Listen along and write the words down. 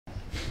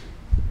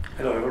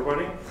Hello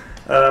everybody.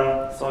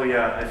 So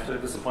yeah, I have to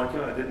disappoint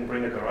you, I didn't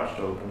bring a garage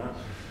door opener.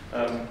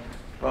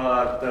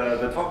 But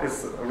the talk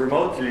is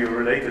remotely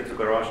related to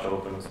garage door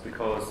openers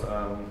because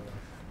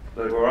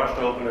the garage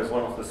door opener is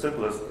one of the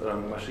simplest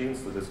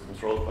machines that is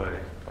controlled by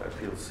a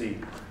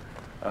PLC.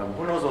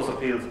 Who knows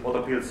what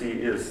a PLC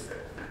is?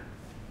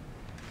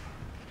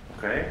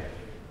 Okay,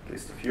 at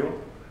least a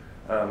few.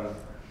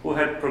 Who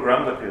had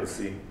programmed a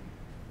PLC?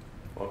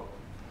 Oh,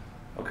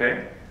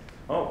 okay.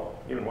 Oh,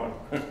 even one.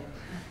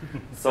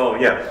 So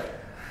yeah.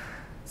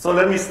 So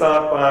let me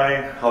start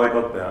by how I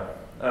got there.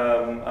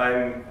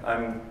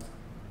 I'm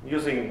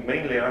using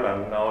mainly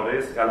Erlang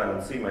nowadays, Erlang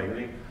and C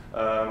mainly,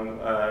 and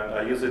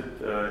I use it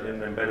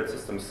in embedded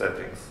system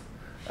settings.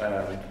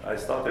 And I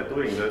started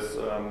doing this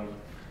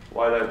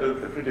while I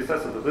built the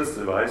predecessor to this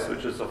device,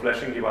 which is a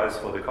flashing device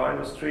for the car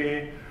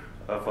industry,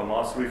 for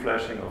mass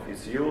reflashing of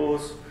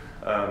ECUs.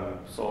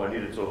 So I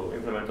needed to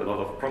implement a lot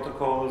of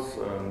protocols.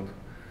 And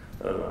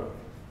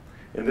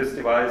in this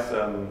device,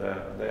 the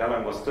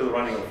Erlang was still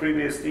running on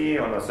FreeBSD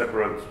on a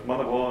separate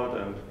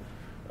motherboard, and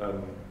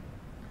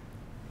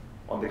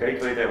on the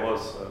gateway there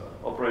was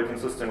operating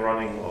system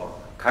running, or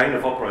kind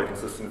of operating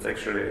system. It's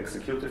actually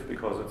executive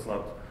because it's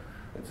not.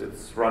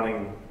 It's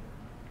running.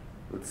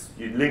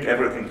 You link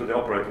everything to the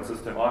operating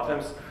system.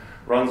 RTEMS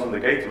runs on the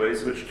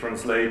gateways, which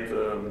translate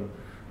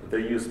the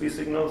USB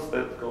signals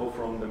that go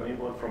from the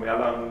mainboard, from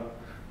Erlang,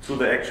 to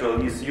the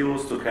actual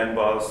ECUs, to CAN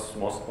bus,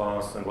 MOS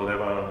bus, and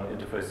whatever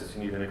interfaces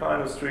you need in the car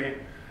industry.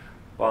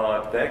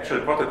 But the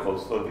actual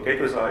protocols, so the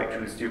gateways are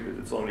actually stupid.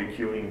 It's only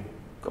queuing,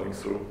 going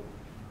through,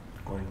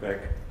 going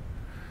back.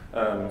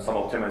 Some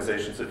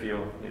optimizations if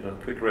you need a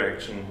quick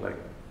reaction, like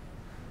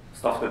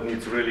stuff that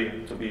needs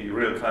really to be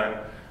real time,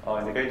 are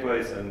in the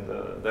gateways, and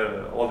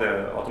all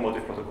the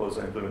automotive protocols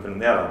are implemented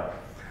in Erlang.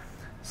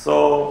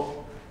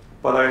 So,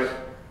 but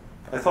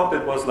I thought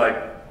it was like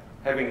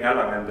having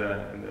Erlang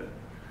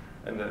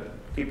and the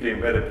deeply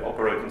embedded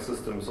operating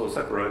system so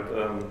separate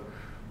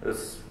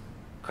is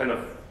kind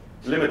of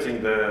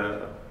limiting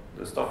the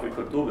stuff we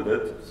could do with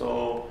it.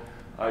 So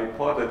I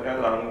ported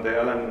Erlang, the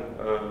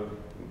Erlang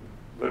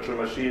virtual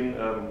machine,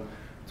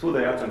 to the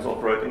RTEMS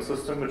operating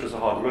system, which is a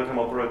hard real-time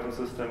operating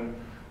system.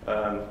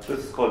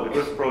 This is called the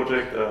GRISP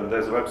project.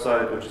 There's a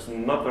website which is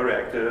not very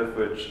active,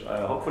 which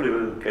hopefully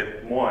will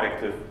get more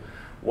active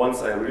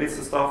once I release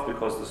the stuff,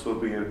 because this will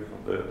be,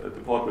 the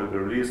port will be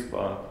released,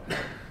 but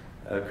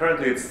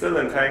currently it's still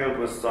entangled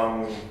with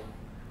some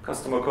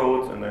customer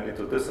code, and I need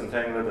to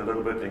disentangle it a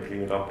little bit and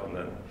clean it up, and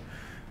then,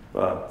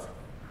 but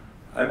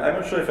I'm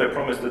not sure if I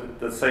promised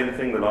it the same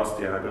thing the last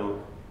year.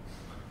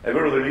 I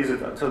will release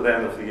it until the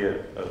end of the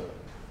year.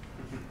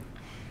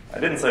 I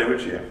didn't say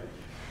which year.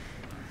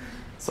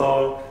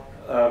 So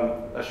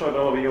a short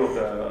overview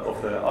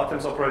of the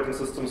RTEMS operating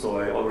system. So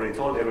I already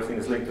told everything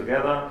is linked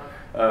together.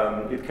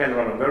 It can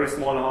run on very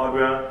small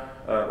hardware.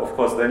 Of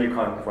course, then you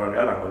can't run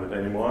Erlang on it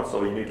anymore.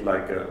 So you need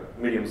like a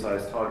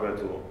medium-sized hardware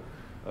to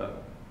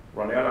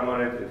run Erlang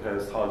on it. It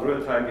has hard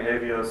real-time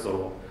behavior.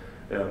 So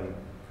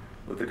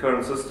with the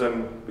current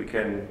system, we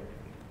can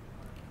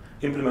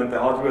implement the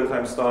hard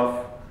real-time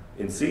stuff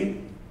in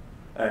C.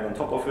 And on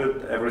top of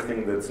it,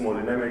 everything that's more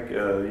dynamic,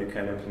 you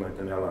can implement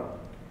in Erlang.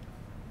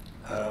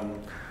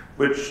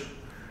 Which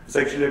is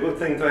actually a good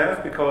thing to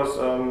have, because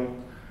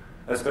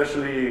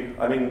especially,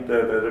 I mean,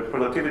 the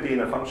productivity in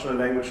a functional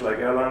language like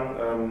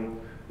Erlang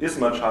is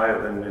much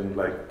higher than in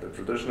like the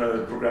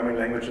traditional programming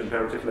language,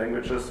 imperative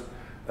languages.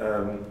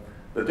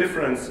 The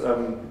difference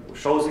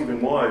shows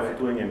even more if you're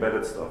doing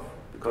embedded stuff,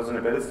 because in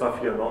embedded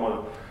stuff, your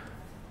normal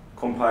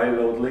compile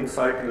load link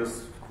cycle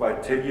is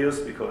quite tedious,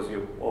 because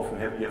you often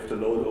have to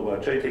load over a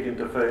JTAG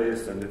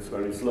interface, and it's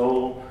very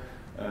slow.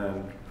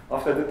 And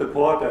after I did the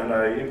port, and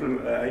I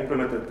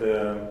implemented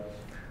the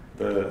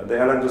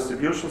Erlang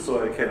distribution,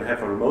 so I can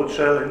have a remote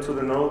shell into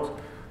the node.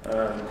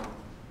 I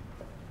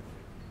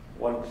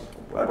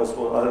was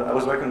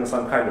working on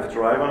some kind of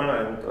driver,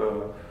 and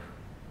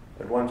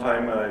at one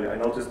time I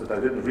noticed that I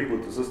didn't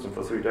reboot the system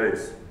for 3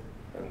 days.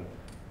 And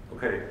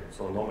okay,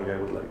 so normally I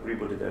would like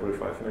reboot it every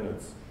 5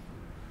 minutes,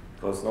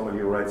 because normally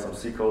you write some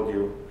C code,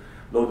 you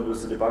load it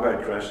with the debugger,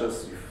 it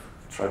crashes, you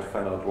try to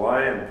find out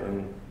why,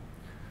 and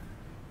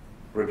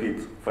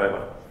repeat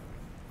forever.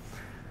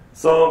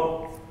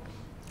 So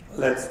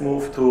let's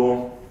move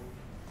to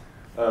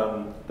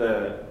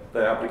the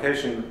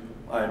application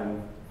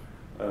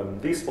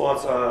these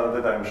boards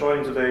that I'm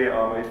showing today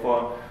are made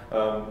for.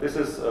 This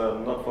is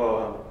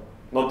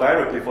not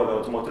directly for the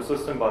automotive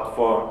system, but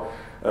for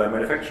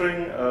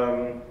manufacturing.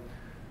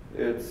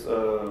 It's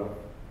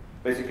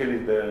basically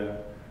the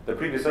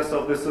predecessor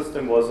of this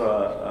system was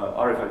a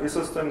RFID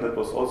system that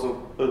was also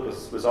built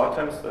with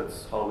RTEMS.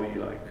 That's how we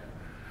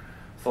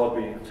thought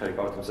we take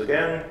RTEMS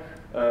again.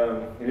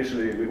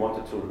 Initially, we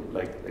wanted to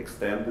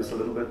extend this a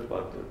little bit,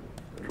 but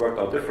it worked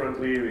out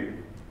differently. We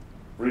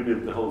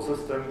rebuilt the whole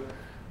system,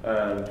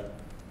 and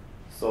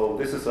so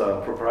this is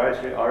a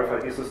proprietary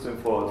RFID system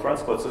for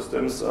transport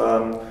systems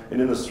in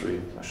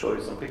industry. I'll show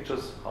you some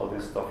pictures how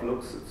this stuff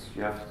looks.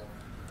 You have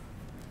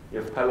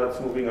pallets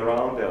moving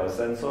around. There are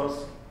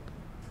sensors,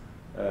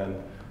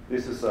 and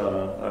this is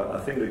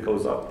a thing that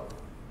goes up,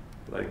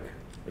 like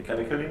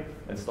mechanically,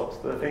 and stops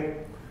the thing.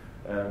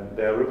 And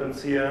there are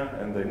ribbons here,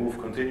 and they move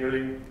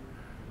continually.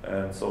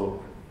 And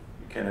so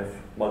you can have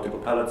multiple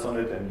pallets on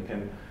it, and you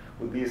can,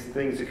 with these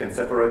things, you can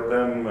separate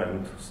them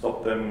and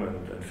stop them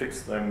and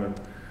fix them. And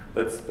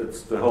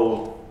that's the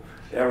whole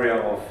area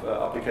of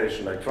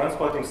application, like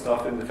transporting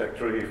stuff in the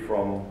factory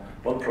from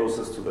one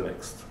process to the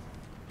next.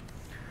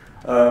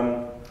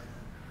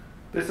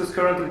 This is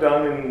currently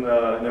done in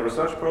a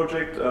research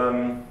project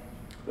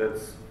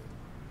that's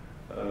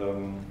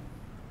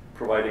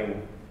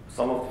providing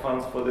some of the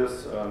funds for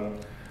this.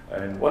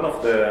 And one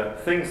of the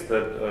things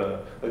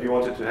that you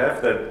wanted to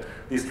have, that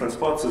these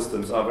transport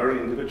systems are very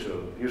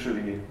individual.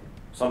 Usually,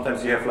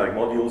 sometimes you have like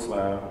modules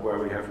where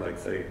we have like,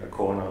 say, a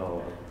corner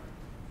or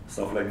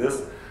stuff like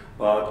this.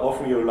 But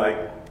often you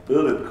like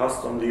build it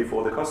customly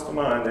for the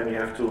customer, and then you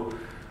have to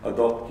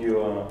adopt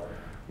your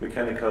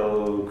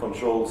mechanical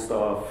control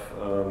stuff,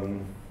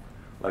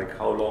 like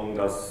how long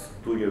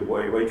do you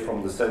wait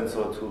from the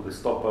sensor to the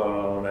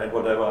stopper and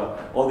whatever.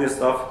 All this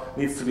stuff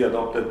needs to be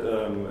adopted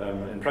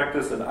in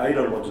practice, and I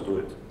don't want to do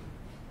it.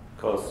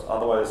 Because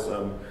otherwise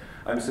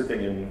I'm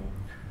sitting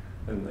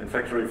in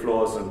factory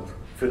floors and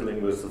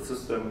fiddling with the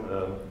system.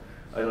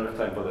 I don't have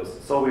time for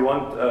this. So we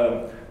want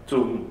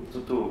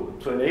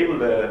to enable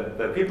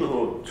the people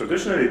who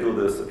traditionally do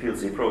this, the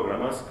PLC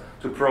programmers,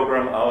 to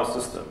program our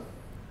system.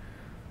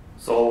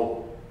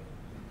 So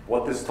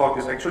what this talk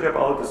is actually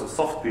about is a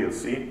soft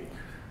PLC,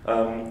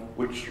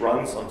 which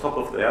runs on top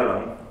of the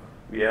Erlang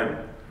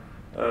VM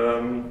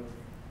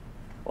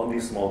on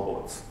these small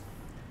boards.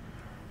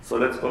 So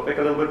let's go back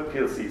a little bit,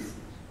 PLCs.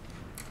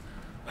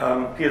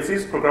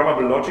 PLCs,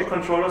 Programmable Logic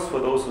Controllers, for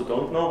those who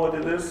don't know what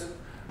it is.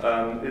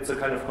 It's a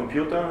kind of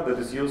computer that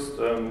is used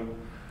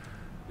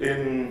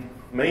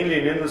mainly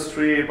in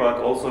industry, but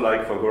also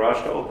like for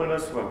garage door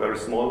openers, for a very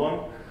small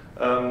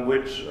one,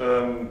 which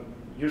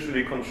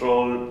usually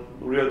control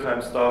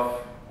real-time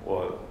stuff,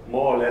 or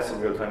more or less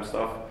real-time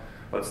stuff,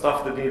 but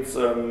stuff that needs,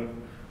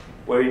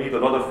 where you need a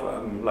lot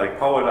of like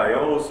powered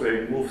IOs,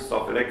 where you move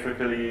stuff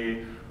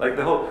electrically, like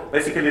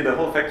basically the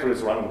whole factory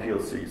is run on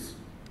PLCs.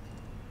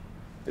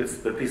 It's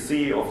the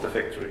PC of the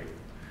factory.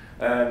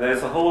 And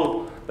there's a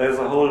whole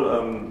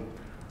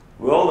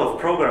world of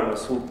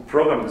programmers who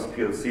program these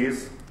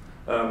PLCs,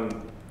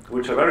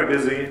 which are very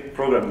busy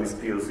programming these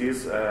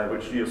PLCs,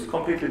 which use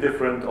completely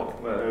different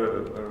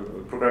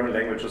programming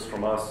languages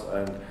from us,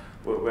 and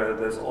where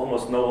there's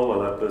almost no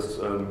overlap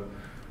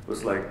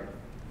with like,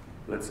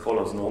 let's call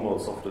us normal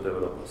software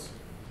developers.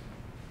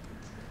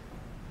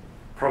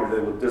 Probably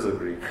they would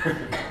disagree.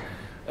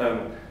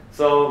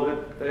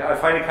 So I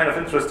find it kind of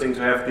interesting to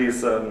have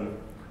these,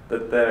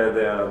 that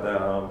they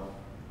are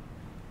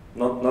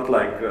not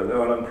like the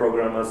Erlang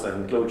programmers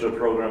and Clojure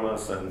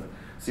programmers and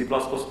C++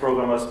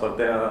 programmers, but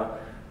they are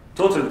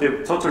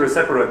totally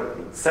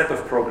separate set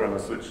of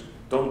programmers, which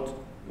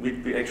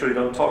we actually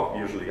don't talk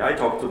usually. I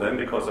talk to them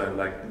because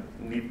I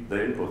need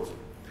their input.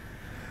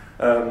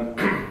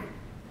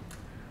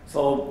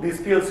 So these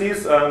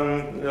PLCs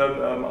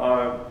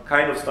are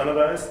kind of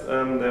standardized.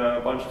 There are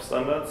a bunch of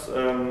standards.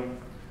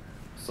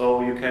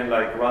 So you can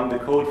run the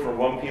code from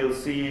one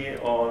PLC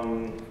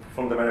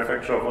from the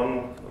manufacturer of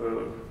one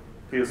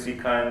PLC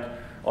kind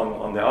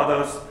on the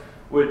others,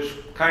 which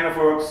kind of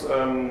works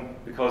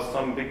because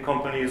some big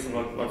companies,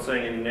 not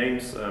saying any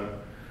names,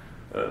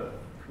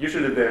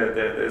 usually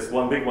there's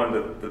one big one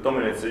that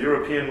dominates the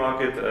European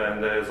market,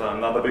 and there's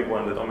another big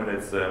one that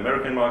dominates the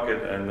American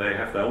market, and they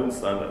have their own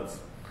standards.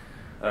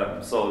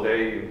 So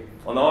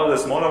on all the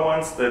smaller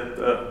ones that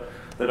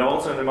are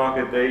also in the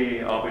market,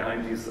 they are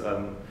behind these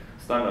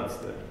standards.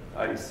 The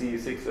IEC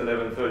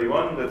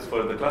 61131, that's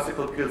for the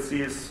classical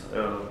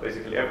PLCs,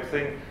 basically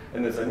everything.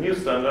 And there's a new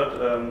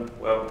standard,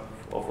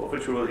 of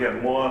which we will hear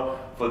more,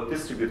 for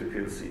distributed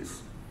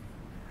PLCs.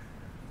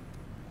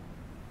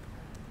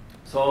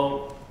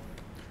 So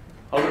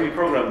how do we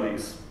program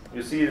these?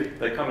 You see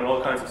they come in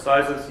all kinds of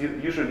sizes.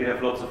 Usually they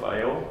have lots of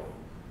I/O.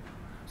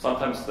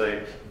 Sometimes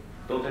they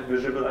don't have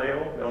visible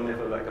I/O. They only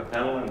have a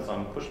panel and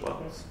some push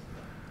buttons.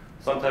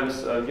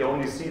 Sometimes you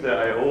only see the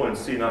I/O and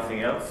see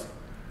nothing else.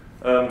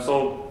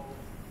 So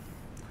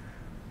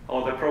how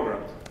are they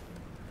programmed?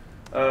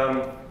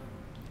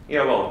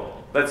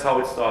 That's how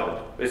it started.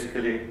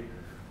 Basically,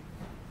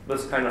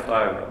 this kind of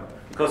diagram.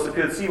 Because the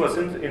PLC was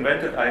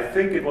invented, I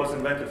think it was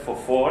invented for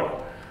Ford,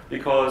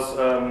 because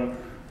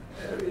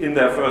in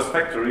their first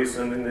factories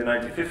and in the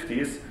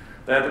 1950s,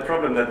 they had the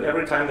problem that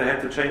every time they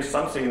had to change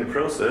something in the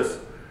process,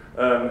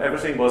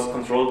 everything was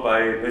controlled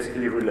by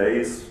basically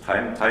relays,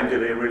 time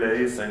delay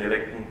relays, and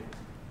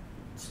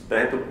they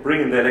had to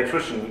bring in the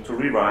electrician to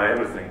rewire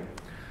everything.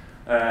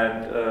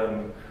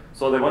 And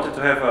so they wanted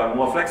to have a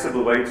more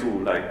flexible way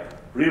to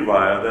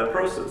rewire their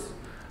process.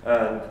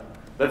 And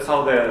that's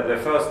how their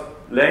first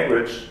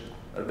language,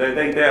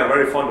 they are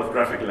very fond of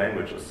graphical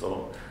languages.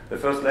 So the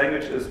first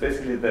language is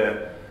basically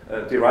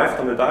derived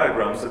from the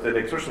diagrams that the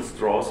electrician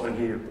draws when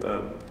he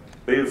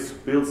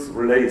builds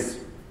relays.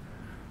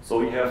 So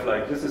we have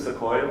this is a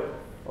coil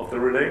of the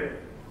relay,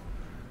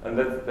 and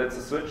that's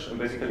a switch. And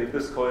basically, if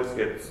this coil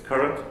gets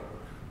current,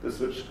 the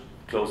switch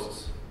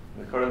closes.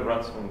 And the current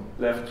runs from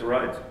left to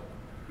right.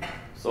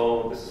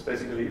 So this is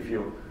basically if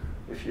you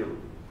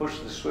push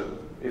the switch,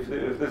 if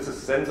this is a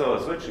sensor or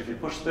switch, if you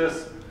push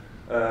this,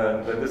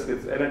 then this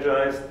gets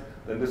energized,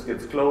 then this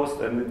gets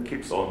closed, and it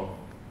keeps on.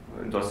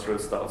 Industrial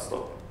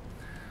start-stop.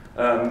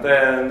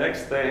 Then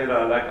next they had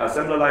a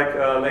assembler-like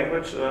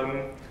language.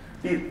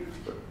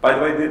 By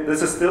the way,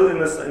 this is still in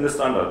the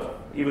standard,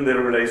 even the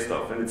relay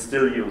stuff, and it's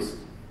still used.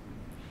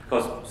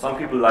 Because some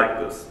people like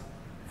this.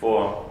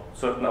 For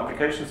certain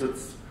applications,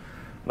 it's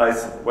a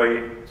nice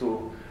way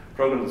to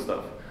program the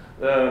stuff.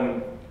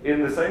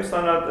 In the same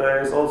standard,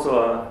 there is also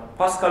a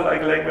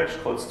Pascal-like language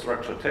called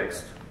structured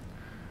text.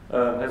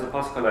 It has a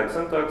Pascal-like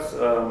syntax,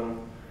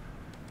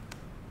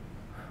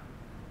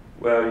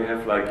 where you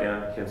have like,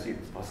 yeah, you can see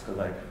it's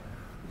Pascal-like.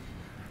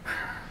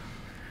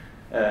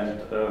 And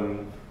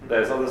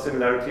there's other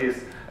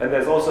similarities. And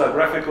there's also a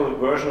graphical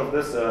version of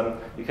this.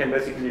 You can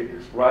basically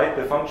write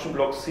the function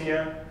blocks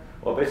here,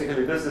 or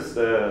basically this is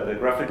the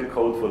graphical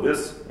code for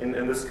this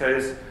in this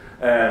case.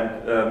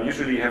 And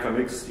usually you have a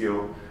mix.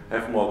 You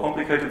have more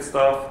complicated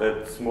stuff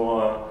that's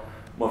more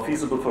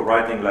feasible for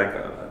writing like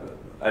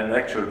an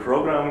actual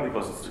program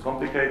because it's too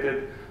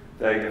complicated.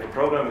 There you have a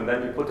program, and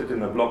then you put it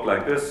in a block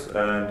like this,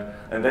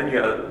 and then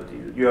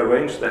you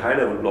arrange the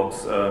high-level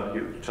blocks.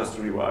 You just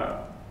rewire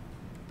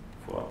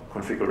for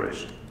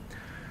configuration.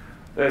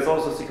 There's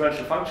also a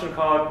sequential function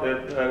chart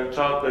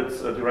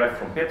that's derived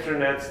from Petri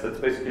nets. That's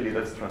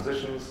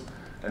transitions,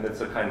 and it's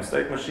a kind of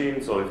state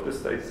machine. So if this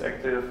state is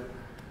active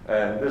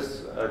and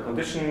this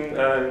condition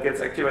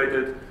gets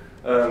activated,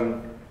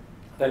 then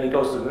it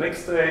goes to the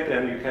next state,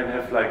 and you can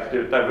have like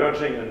the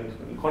diverging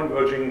and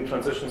converging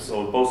transitions,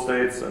 so both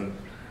states. And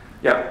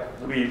yeah,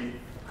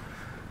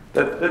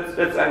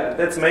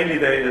 that's mainly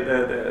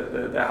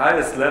the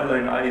highest level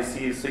in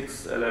IEC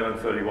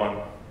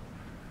 6.1131.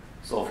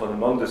 So for the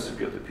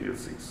non-distributed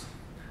PLCs.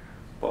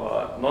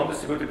 But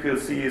non-distributed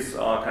PLCs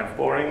are kind of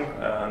boring,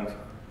 and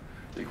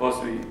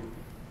because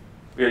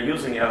we are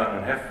using Erlang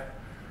and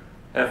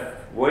have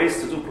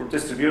ways to do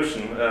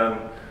distribution,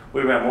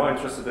 we were more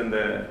interested in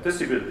the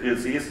distributed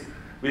PLCs,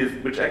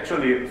 which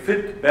actually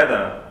fit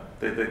better.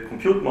 The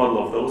compute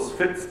model of those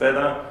fits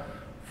better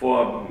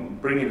for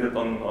bringing it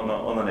on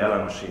an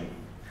Erlang machine.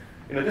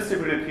 In a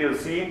distributed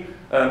PLC,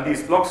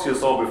 these blocks you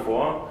saw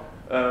before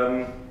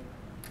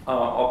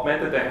are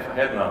augmented. They have a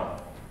head now.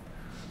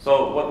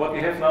 So what we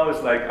have now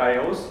is like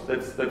IOs.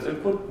 That's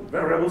input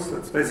variables.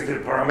 That's basically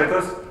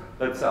parameters.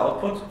 That's the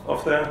output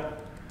of the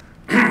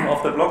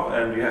of the block,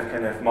 and you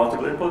can have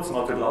multiple inputs,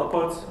 multiple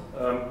outputs.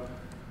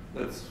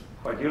 That's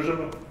quite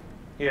usual.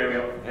 Here we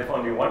have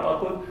only one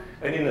output,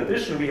 and in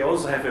addition we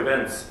also have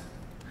events.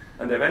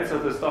 And the events are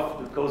the stuff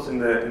that goes in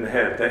the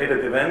head. The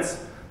added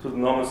events to the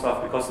normal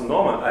stuff, because the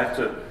normal,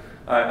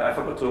 I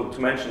forgot to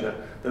mention that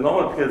the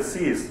normal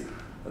PLCs,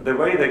 the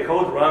way the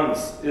code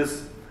runs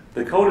is,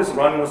 the code is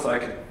run in a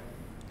cycle.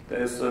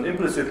 There's an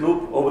implicit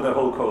loop over the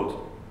whole code.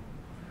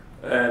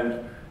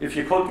 And if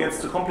your code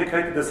gets too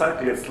complicated, the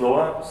cycle gets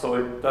slower, so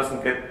it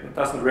doesn't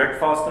react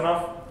fast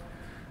enough,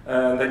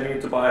 and then you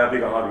need to buy a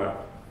bigger hardware.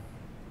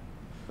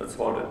 That's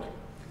about it.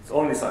 It's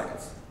only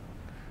cycles.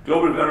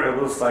 Global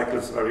variable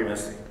cycles very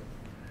messy.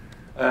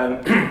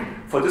 And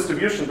for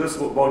distribution, this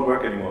won't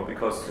work anymore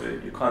because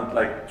you can't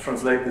like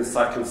translate these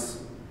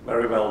cycles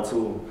very well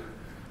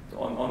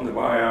on the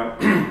wire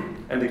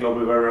and the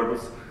global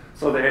variables.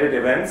 So they added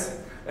events,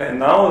 and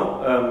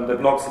now the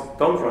blocks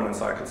don't run in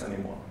cycles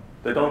anymore.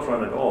 They don't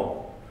run at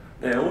all.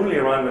 They only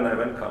run when an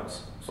event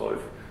comes. So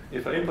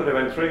if an input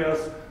event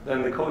triggers,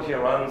 then the code here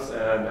runs,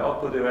 and the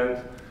output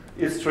event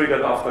is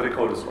triggered after the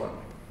code is run,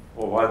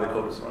 or while the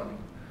code is running.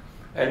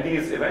 And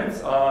these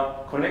events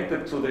are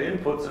connected to the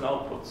inputs and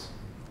outputs,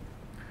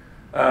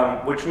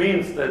 which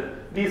means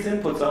that these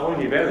inputs are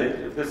only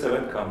valid if this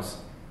event comes.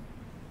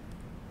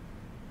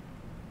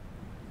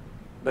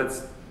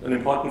 That's an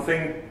important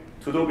thing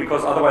to do,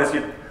 because otherwise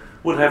you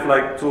would have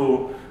like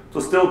to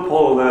still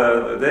pull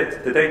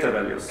the data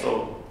values.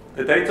 So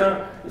the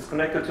data is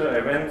connected to an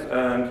event,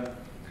 and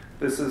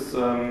this is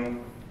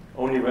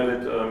only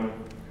valid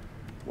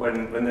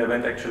when the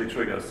event actually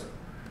triggers,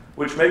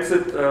 which makes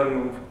it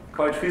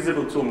quite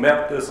feasible to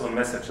map this on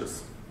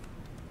messages,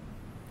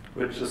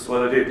 which is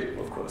what I did,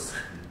 of course.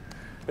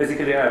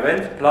 Basically, an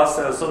event plus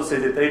the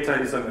associated data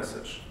is a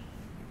message.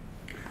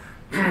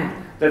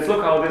 Let's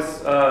look how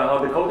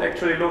the code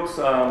actually looks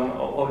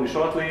only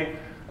shortly.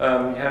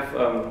 You have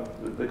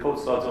the code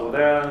starts over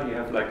there. You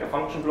have like a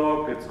function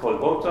block. It's called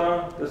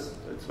voter.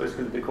 It's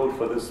basically the code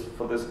for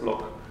this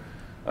block.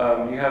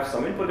 You have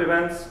some input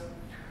events,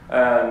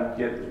 and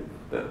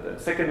the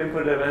second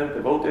input event,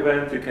 the vote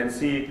event, you can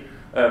see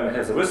it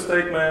has a with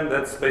statement.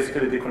 That's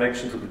basically the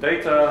connection to the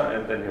data,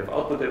 and then you have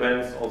output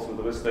events, also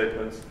the with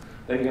statements.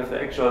 Then you have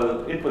the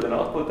actual input and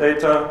output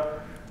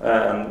data,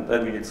 and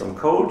then we need some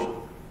code.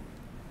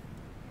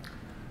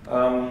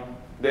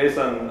 There is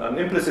an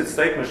implicit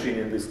state machine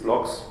in these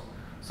blocks,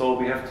 so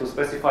we have to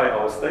specify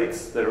our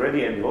states, the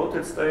ready and the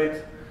voted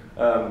state,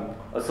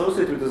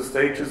 associated with the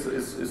state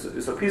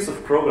is a piece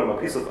of program, a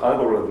piece of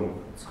algorithm.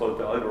 It's called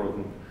the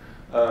algorithm,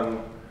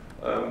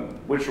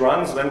 which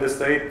runs when the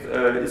state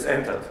is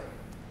entered.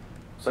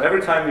 So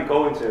every time we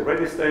go into a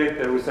ready state,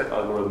 the reset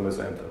algorithm is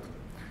entered.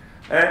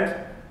 And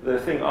the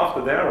thing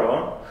after the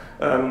error,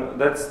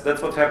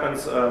 that's what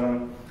happens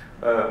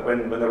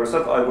when the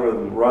reset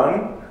algorithm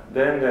run,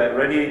 then the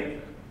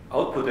ready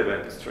output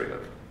event is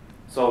triggered.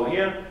 So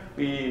here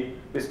we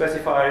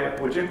specify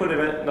which input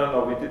event.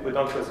 No, we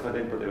don't specify the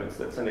input events.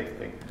 That's the next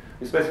thing.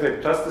 We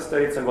specify just the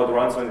states and what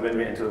runs when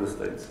we enter the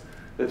states.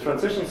 The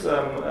transitions,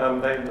 there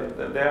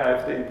I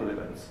have the input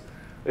events.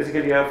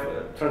 Basically, you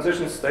have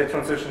transitions, state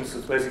transitions.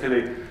 It's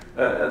basically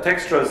a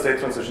textual state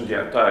transition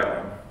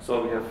diagram.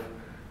 So we have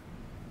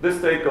this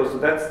state goes to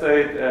that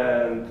state,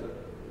 and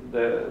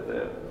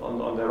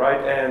on the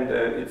right end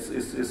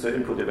is the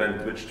input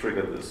event which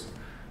triggered this.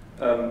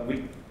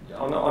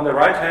 On the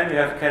right hand,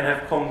 you can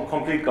have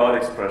complete guard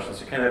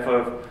expressions. You can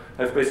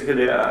have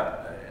basically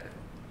an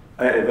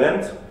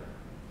event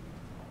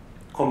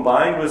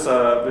combined with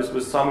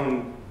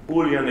some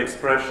Boolean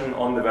expression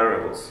on the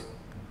variables.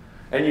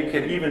 And you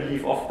can even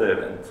leave off the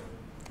event.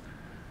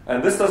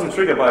 And this doesn't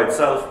trigger by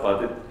itself,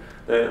 but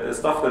the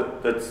stuff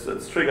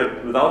that's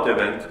triggered without the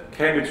event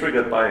can be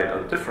triggered by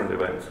a different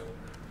event.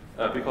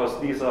 Because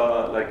these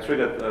are like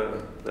triggered,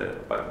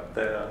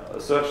 they're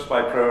searched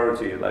by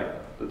priority, like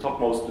the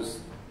topmost is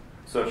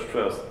searched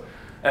first.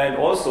 And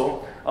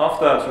also,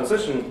 after a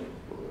transition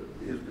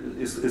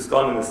is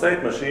gone in the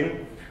state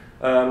machine,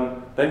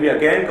 then we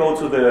again go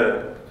through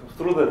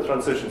the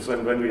transitions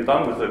when we're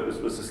done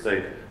with the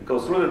state. We go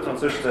through the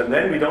transitions, and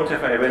then we don't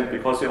have an event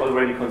because we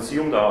already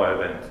consumed our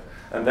event.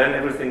 And then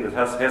everything that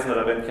has an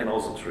event can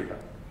also trigger.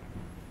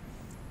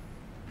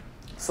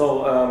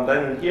 So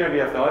then here we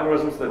have the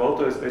algorithms. The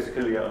voter is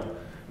basically a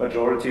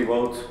majority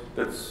vote.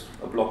 That's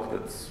a block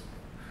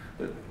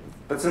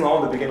that's in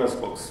all the beginner's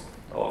books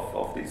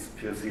of these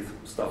PLC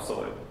stuff.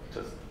 So I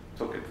just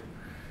took it.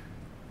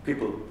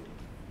 People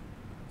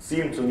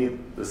seem to need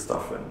this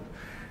stuff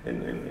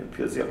in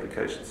PLC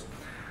applications.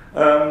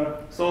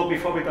 So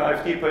before we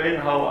dive deeper in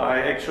how I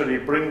actually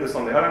bring this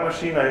on the Erlang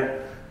machine, I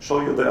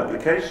show you the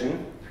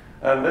application.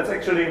 That's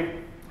actually,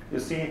 you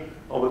see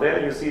over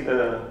there, you see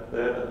the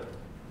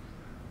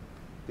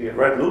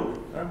red loop.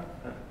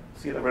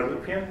 See the red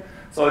loop here?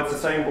 So it's the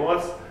same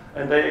boards,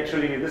 and they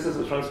actually, this is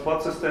a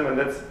transport system, and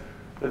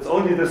that's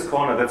only this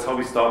corner. That's how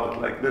we started.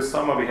 Like this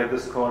summer we had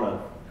this corner,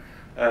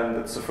 and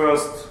it's the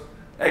first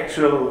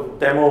actual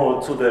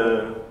demo to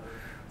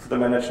the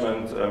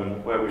management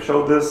where we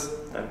showed this.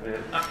 And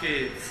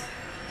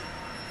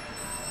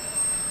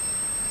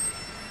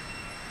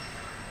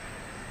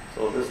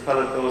so this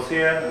palette goes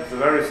here. It's a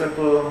very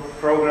simple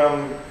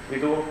program we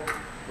do.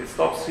 It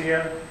stops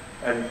here,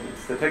 and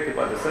it's detected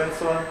by the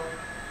sensor.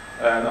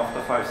 And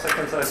after 5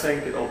 seconds, I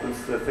think, it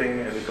opens the thing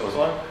and it goes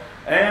on.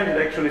 And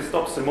it actually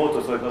stops the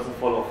motor so it doesn't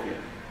fall off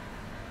here.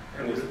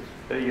 And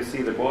there you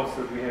see the boards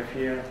that we have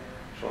here.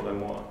 Show them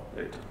more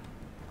later.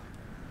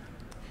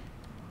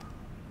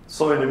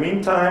 So in the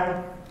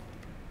meantime,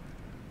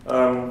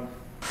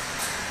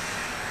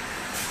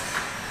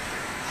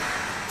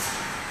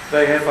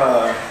 they have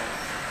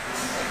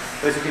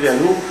basically a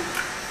loop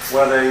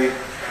where they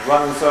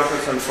run in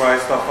circles and try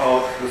stuff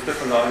out with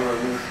different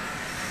algorithms.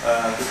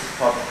 This is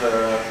part of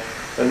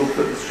the loop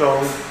that is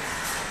shown.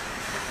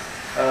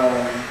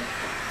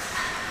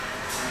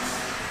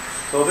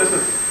 So this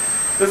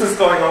is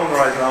going on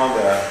right now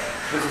there.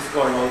 This is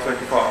going on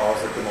 24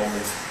 hours at the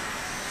moment.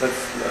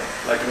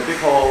 That's like in a big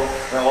hall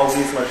where all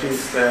these machines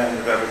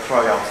stand where we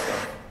try out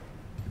stuff.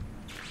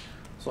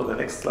 So the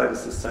next slide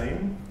is the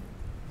same.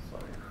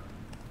 Sorry,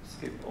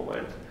 skip over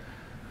it.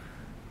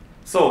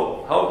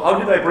 So how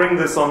did I bring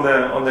this on the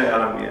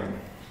Erlang VM?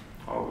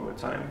 How over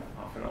time?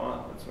 Half an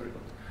hour. That's very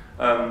good.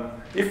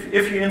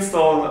 If you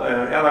install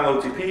Erlang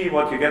OTP,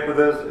 what you get with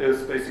it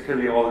is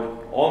basically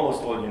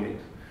almost all you need.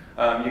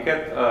 You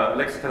get a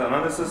lexical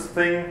analysis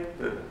thing,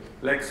 the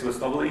Lex with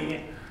double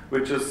E,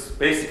 which is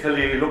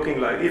basically looking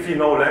like, if you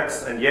know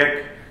Lex and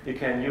Yek, you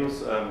can use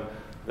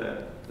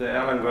the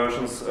Erlang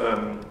versions.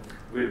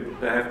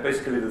 They have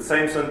basically the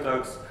same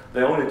syntax.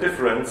 The only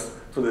difference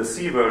to the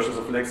C versions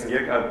of Lex and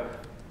Yek are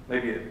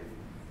maybe.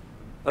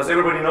 Does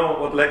everybody know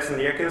what Lex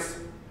and Yek is?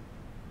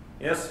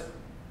 Yes?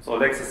 So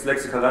Lex is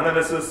lexical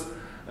analysis,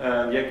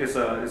 and Yek is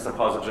a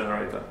parser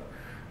generator.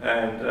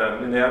 And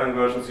in the Erlang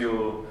versions,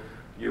 you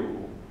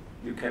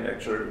can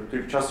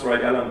actually just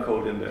write Erlang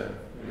code in the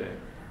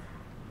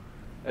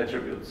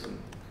attributes,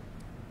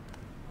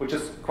 which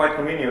is quite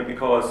convenient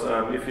because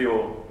if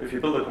you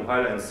build a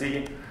compiler in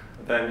C,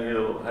 then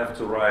you'll have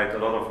to write a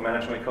lot of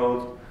management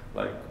code,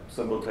 like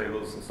symbol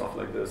tables and stuff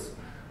like this.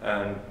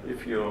 And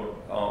if you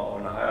are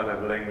on a higher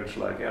level language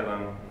like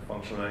Erlang,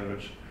 functional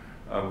language,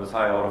 with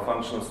higher order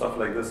function and stuff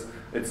like this,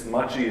 it's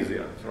much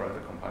easier to write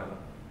a compiler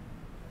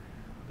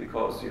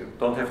because you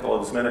don't have all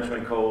this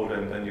management code,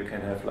 and then you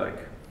can have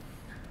like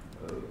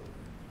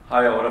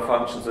higher order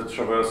functions that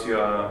traverse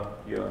your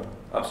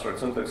abstract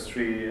syntax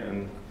tree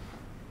and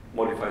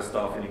modify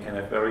stuff, and you can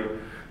have very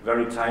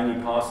very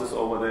tiny passes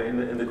over there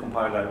in the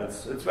compiler, and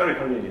it's very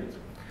convenient.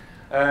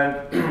 And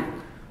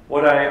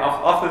what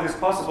after these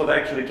passes, what I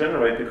actually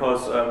generate,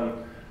 because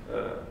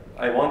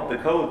I want the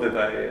code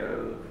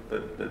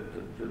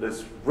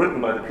that's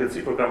written by the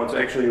PLC programmer to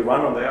actually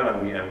run on the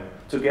Erlang VM,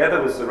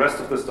 together with the rest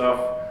of the stuff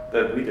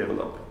that we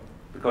develop.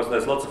 Because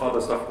there's lots of other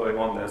stuff going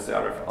on. There's the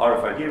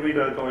RFID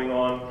reader going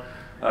on.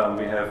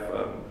 We have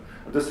a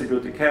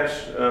distributed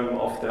cache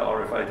of the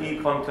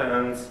RFID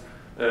contents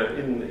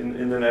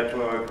in the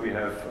network. We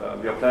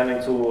are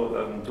planning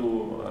to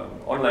do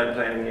online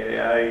planning,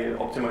 AI,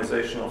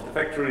 optimization of the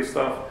factory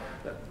stuff.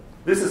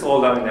 This is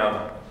all done in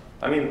Erlang.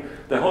 I mean,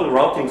 the whole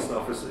routing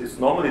stuff is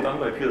normally done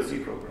by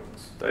PLC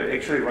programmers. They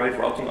actually write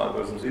routing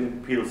algorithms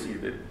in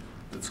PLC.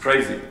 It's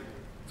crazy.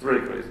 It's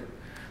really crazy.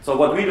 So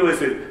what we do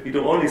is we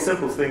do only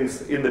simple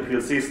things in the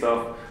PLC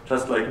stuff,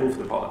 just like move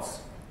the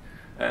parts.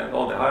 And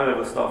all the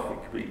high-level stuff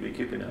we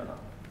keep in Erlang.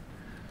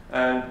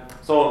 And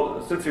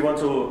so since we want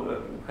to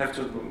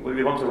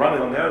run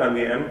it on the Erlang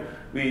VM,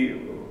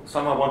 we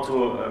somehow want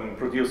to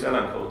produce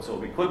Erlang code. So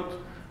we could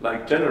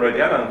like generate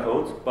Erlang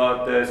code,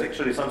 but there's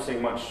actually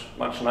something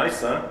much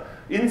nicer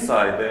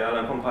inside the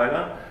Erlang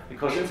compiler,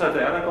 because inside the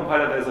Erlang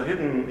compiler there's a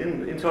hidden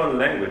internal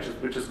language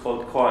which is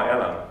called Core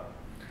Erlang,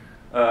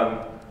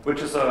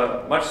 which is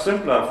a much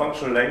simpler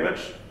functional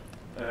language,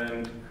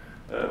 and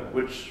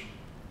which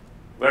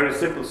very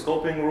simple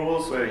scoping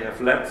rules where you have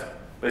let.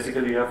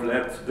 Basically, you have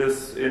let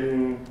this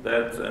in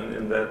that and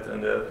in that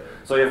and that.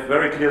 So you have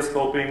very clear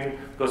scoping,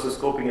 because the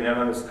scoping in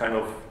Erlang is kind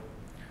of,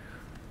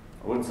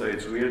 I wouldn't say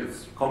it's weird,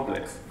 it's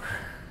complex.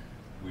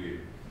 Weird.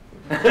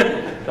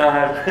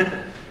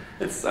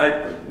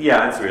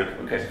 Yeah, it's weird.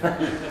 Okay.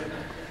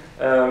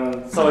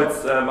 So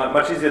it's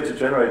much easier to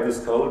generate this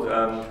code,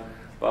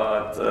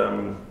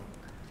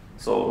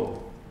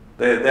 so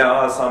there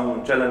are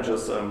some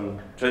challenges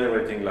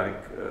generating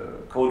like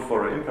code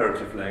for an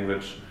imperative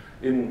language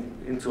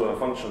into a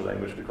functional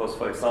language, because,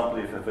 for example,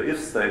 if you have an if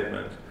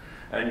statement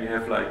and you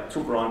have like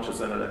two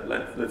branches, and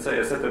let's say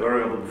I set a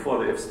variable before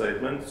the if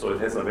statement, so it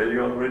has a value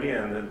already,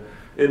 and then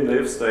in the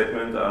if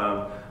statement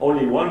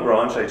only one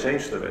branch I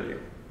change the value,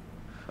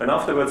 and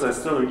afterwards I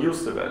still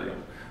use the value.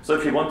 So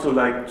if you want to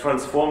like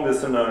transform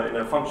this in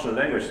a functional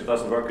language, it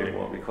doesn't work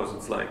anymore, because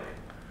it's like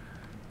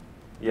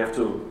you have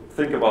to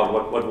think about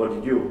what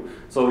you do.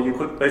 So you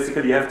could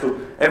basically have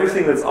to,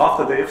 everything that's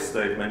after the if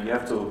statement, you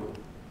have to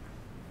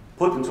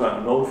put into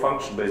a known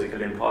function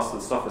basically and pass the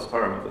stuff as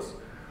parameters.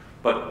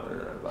 But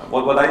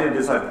what I did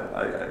is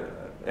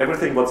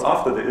everything what's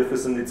after the if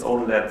is in its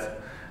own let,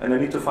 and I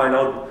need to find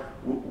out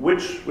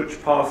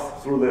which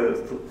path through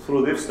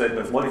the if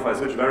statements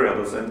modifies which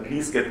variables, and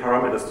please get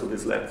parameters to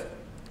this let.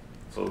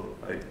 So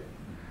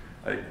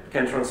I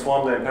can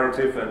transform the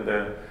imperative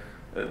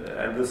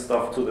and this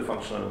stuff to the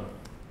functional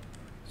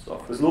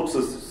stuff. With loops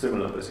is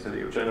similar basically.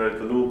 You generate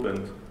the loop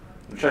and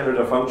you generate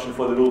a function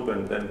for the loop,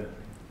 and then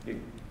you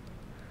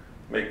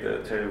make the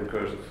tailor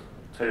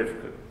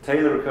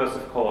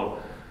recursive call.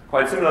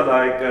 Quite similar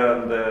like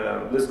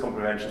the list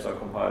comprehensions are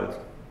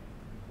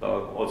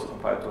also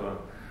compiled to an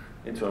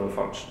internal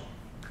function.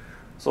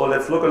 So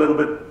let's look a little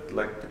bit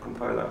like the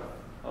compiler,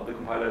 how the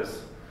compiler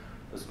is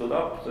built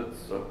up.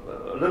 It's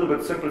a little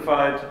bit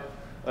simplified.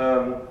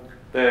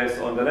 There's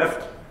on the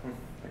left,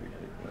 maybe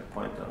I need my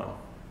pointer now.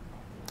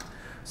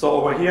 So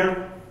over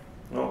here,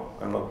 no,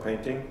 I'm not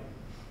painting.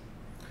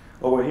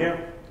 Over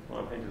here, no,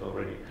 I painted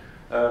already.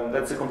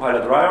 That's the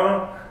compiler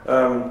driver.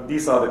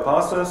 These are the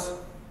parsers.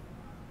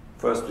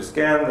 First we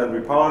scan, then we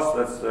parse.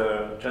 That's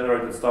the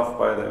generated stuff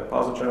by the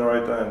parser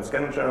generator and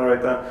scanner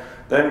generator.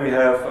 Then we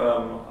have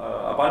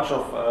a bunch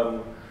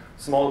of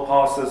small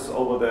passes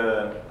over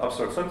the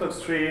abstract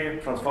syntax tree,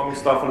 transforming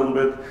stuff a little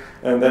bit,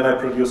 and then I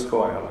produce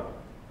Core Erlang.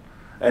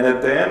 And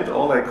at the end,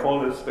 all I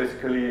call is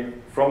basically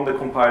from the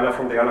compiler,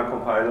 from the Erlang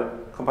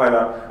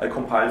compiler, I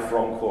compile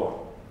from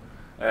core.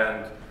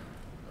 And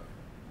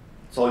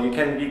so you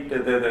can,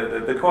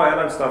 the Core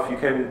Erlang stuff,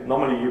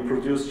 normally you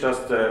produce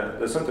just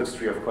the syntax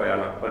tree of Core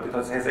Erlang, but it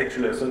has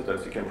actually a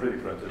syntax. You can pretty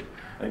print it,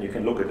 and you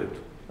can look at it.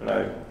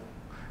 And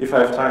if I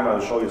have time, I'll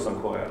show you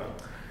some Core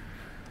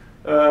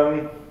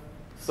Erlang.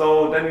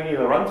 So then we need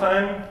a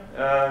runtime,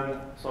 and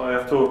so I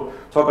have to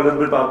talk a little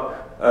bit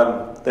about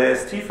the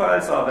ST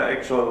files are the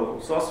actual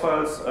source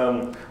files.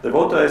 The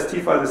voter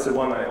ST file is the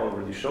one I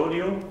already showed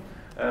you.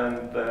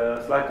 And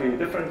slightly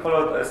different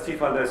colored ST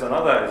file, there's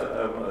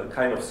another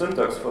kind of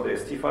syntax for the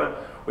ST file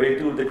where you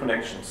do the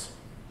connections.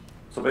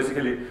 So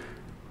basically,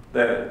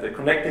 the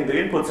connecting the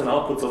inputs and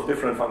outputs of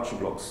different function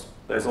blocks.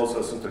 There's also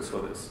a syntax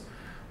for this.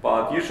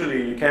 But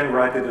usually you can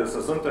write it as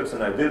a syntax,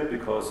 and I did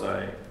because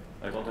I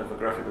don't have a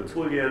graphical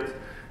tool yet.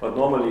 But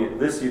normally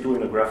this you do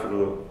in a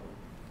graphical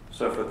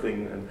surfer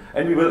thing.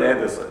 And we will add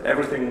this.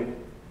 Everything,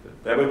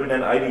 there will be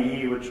an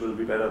IDE which will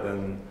be better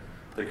than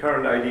the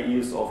current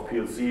IDEs of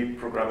PLC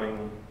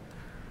programming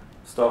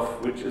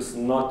stuff, which is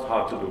not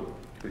hard to do,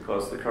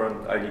 because the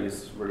current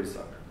IDEs really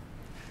suck.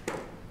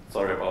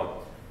 Sorry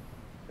about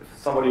if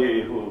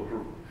somebody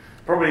who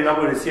probably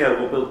nobody's here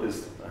who built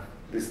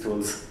these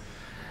tools.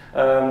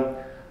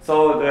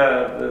 So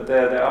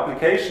the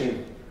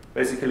application,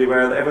 basically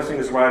where everything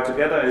is wired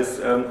together, is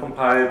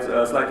compiled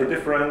slightly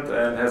different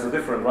and has a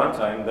different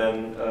runtime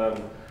than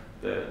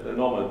the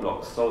normal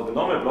blocks. So the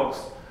normal blocks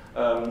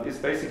is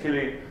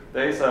basically,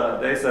 there is a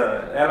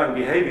Erlang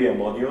behavior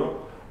module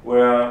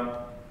where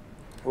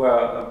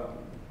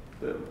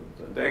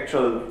the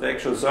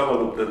actual server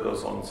loop that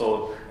goes on.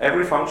 So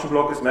every function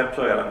block is mapped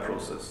to Erlang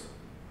process.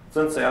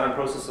 Since the Erlang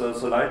process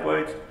is so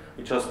lightweight,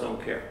 we just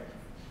don't care.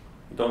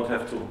 You don't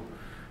have to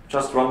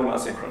just run them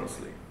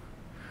asynchronously.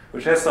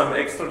 Which has some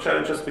extra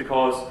challenges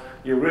because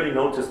you really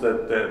notice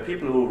that the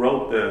people who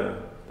wrote the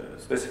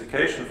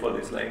specification for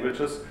these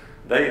languages,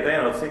 they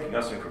are not thinking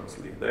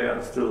asynchronously. They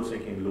are still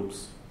thinking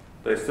loops.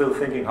 They're still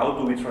thinking, how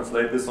do we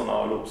translate this on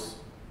our loops?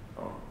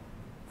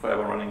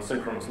 Forever running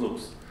synchronous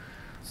loops.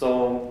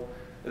 So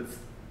it's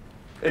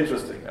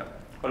interesting, yeah.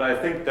 But I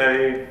think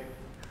they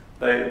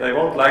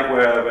won't like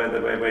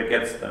where it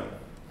gets them.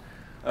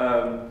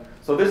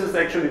 So this is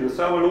actually the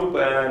server loop,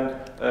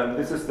 and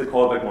this is the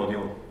callback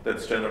module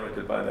that's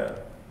generated by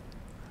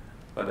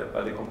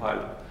the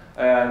compiler.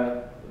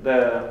 And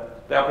the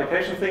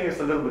application thing is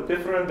a little bit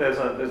different. There's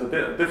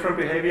a different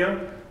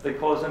behavior that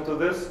calls into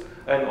this,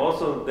 and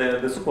also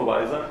the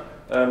supervisor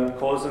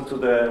calls into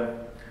the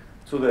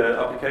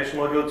application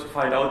module to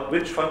find out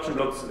which function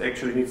blocks it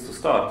actually needs to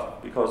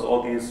start, because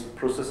all these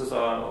processes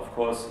are, of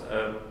course,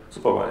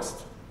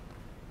 supervised.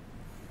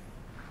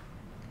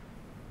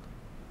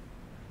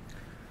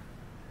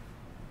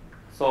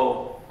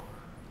 So,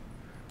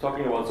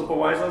 talking about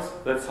supervisors,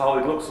 that's how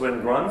it looks when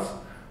it runs.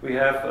 We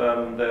have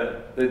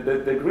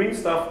the green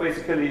stuff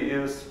basically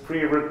is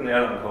pre-written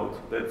Erlang code.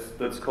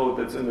 That's code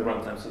that's in the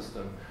runtime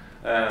system.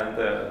 And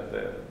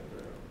the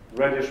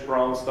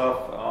reddish-brown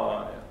stuff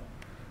are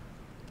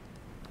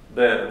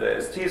the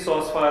ST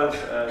source files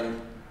and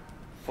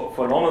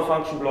for normal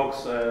function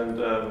blocks, and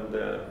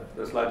the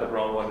lighter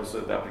brown one is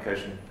the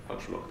application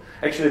function block.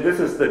 Actually, this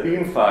is the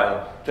beam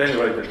file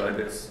generated by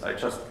this. I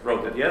just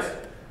wrote it, yes?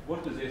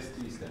 What does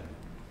ST stand?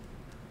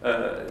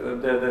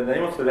 The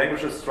name of the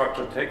language is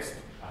structured text.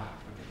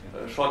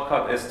 Okay.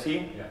 Shortcut ST.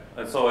 Yeah.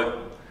 And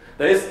so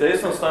there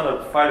is no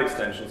standard file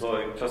extension, so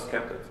I just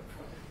kept it.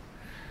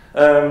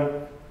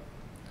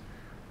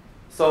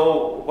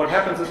 So what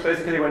happens is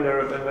basically when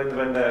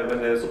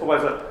the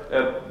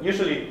supervisor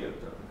usually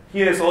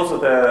here is also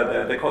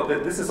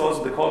this is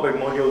also the callback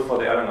module for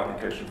the Erlang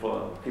application,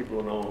 for people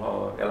who know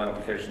how Erlang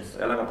applications.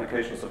 Erlang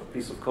application is a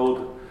piece of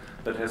code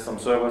that has some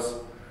servers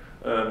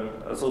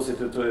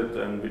associated to it,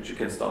 and which you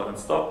can start and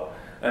stop.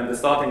 And the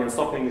starting and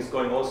stopping is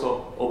going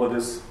also over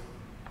this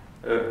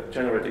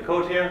generated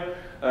code here,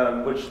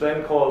 which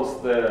then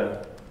calls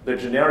the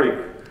generic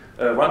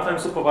runtime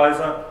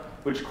supervisor,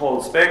 which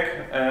calls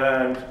back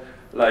and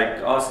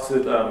asks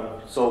it,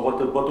 so what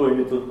do I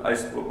need to,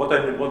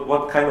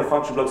 what kind of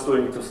function blocks do I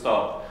need to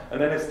start? And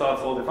then it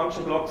starts all the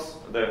function blocks,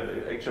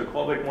 the actual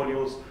callback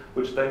modules,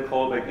 which then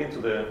call back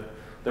into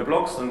the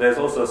blocks. And there's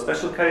also a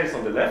special case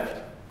on the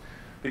left,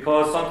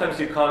 because sometimes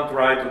you can't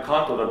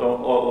or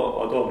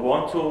don't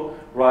want to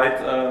write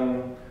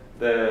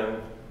the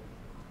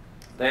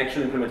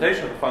actual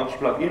implementation of a function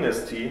block in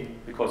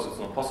ST, because it's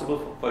not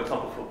possible. For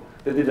example,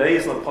 the delay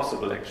is not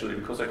possible actually,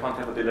 because I can't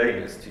have a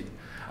delay in ST.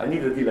 I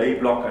need a delay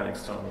block and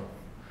external.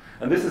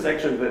 And this is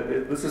actually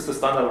this is the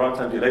standard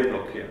runtime delay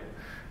block here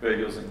we're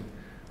using.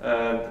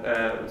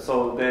 And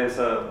so there's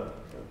a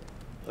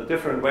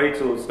different way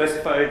to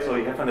specify it. So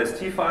you have an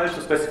ST file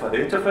to specify the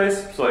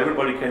interface, so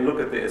everybody can look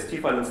at the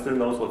ST file and still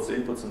knows what's the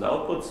inputs and the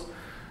outputs.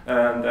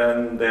 And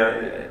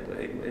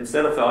then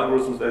instead of the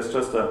algorithms, there's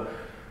just a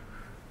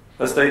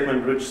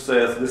statement which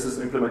says this is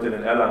implemented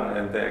in Erlang,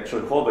 and the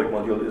actual callback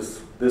module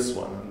is this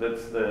one. And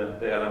that's the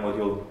Erlang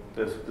module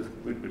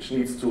which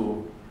needs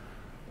to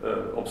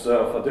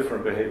observe a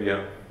different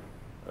behavior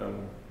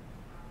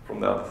from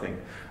the other thing.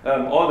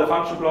 All the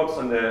function blocks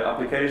and the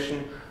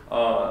application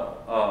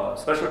are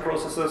special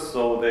processes,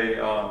 so they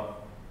are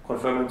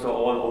conforming to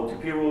all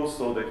OTP rules,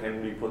 so they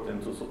can be put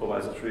into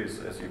supervisor trees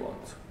as you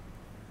want.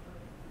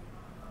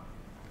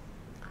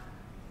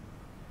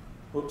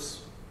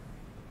 Oops.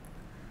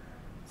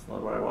 It's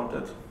not what I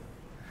wanted.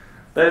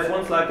 There's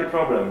one slightly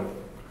problem.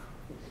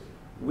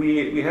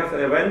 We have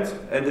the event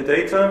and the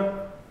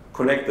data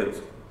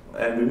connected,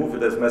 and we move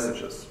it as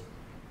messages.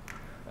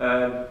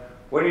 And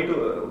when we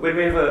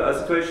have a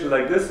situation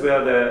like this,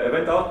 where the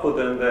event output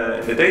and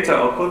the data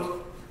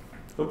output,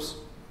 oops,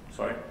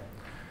 sorry,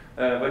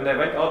 when the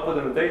event output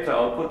and the data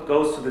output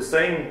goes to the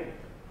same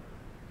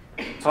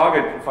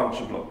target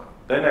function block,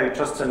 then I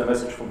just send a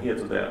message from here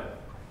to there.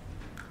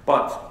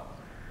 But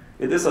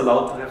it is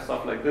allowed to have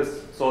stuff like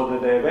this, so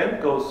that the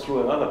event goes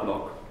through another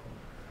block,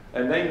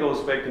 and then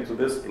goes back into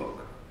this block,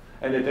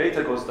 and the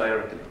data goes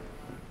directly.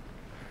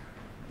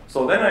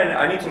 So then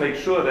I need to make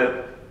sure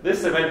that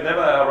this event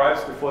never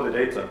arrives before the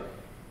data.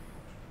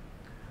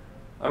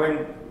 I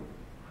mean,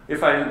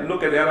 if I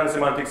look at Erlang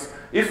semantics,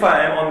 if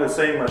I am on the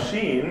same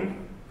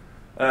machine,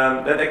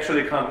 that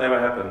actually can't never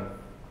happen.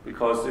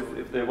 Because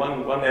if the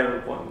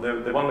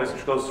one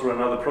message goes through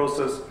another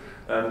process,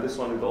 and this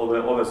one will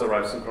always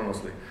arrive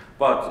synchronously.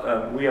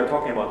 But we are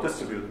talking about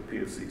distributed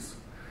PLCs.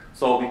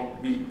 So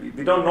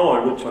we don't know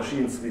on which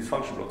machines these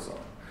function blocks are.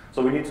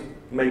 So we need to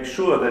make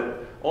sure that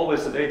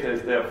always the data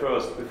is there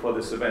first before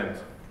this event,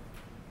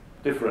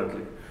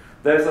 differently.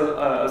 There's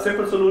a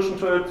simple solution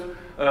to it.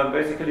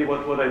 Basically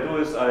what I do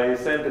is I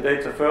send the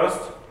data first,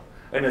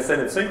 and I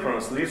send it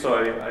synchronously, so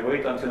I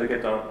wait until I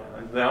get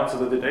the answer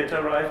that the data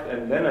arrived,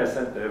 and then I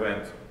send the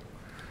event.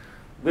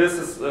 This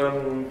is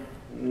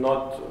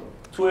not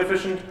too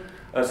efficient.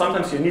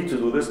 Sometimes you need to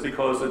do this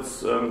because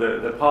it's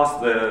the path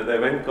the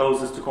event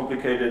goes is too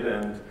complicated,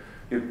 and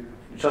you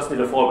just need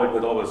a fallback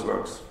that always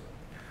works.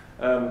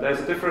 There's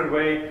a different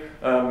way.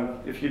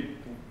 If you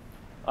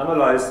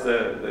analyze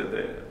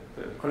the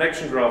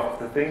connection graph of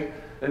the thing,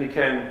 then you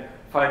can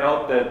find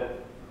out that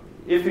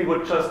if we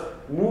would just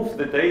move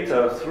the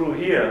data through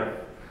here,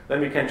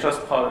 then we can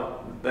just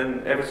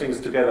then everything is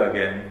together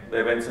again.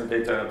 The events and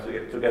data are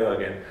together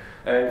again.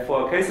 And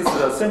for cases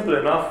that are simple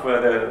enough,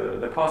 where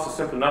the path is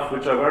simple enough,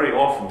 which are very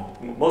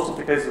often, most of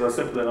the cases are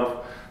simple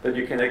enough that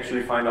you can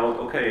actually find out,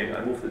 okay,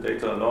 I move the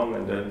data along,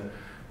 and then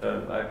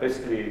I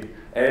basically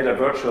add a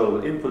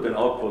virtual input and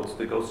output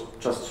that goes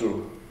just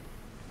through.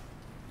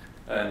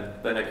 And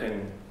then I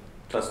can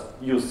just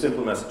use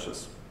simple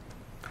messages.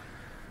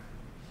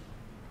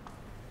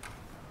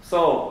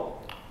 So,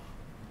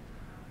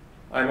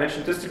 I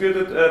mentioned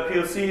distributed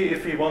PLC.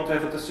 If we want to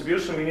have a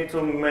distribution, we need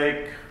to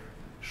make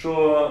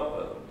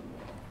sure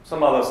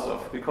some other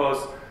stuff,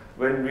 because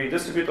when we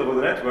distribute over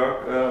the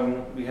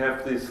network, we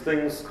have these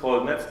things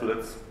called net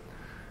splits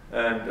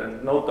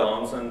and node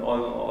downs and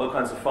all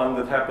kinds of fun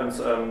that happens,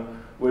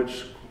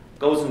 which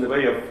goes in the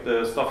way of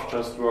the stuff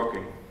just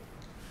working.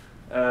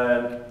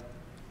 And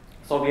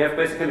so we have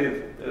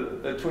basically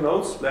the two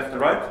nodes, left and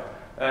right,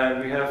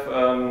 and we have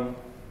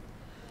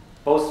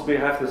we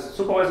have this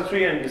supervisor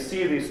tree, and you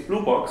see this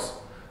blue box.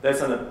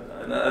 There's an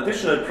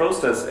additional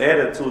process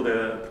added to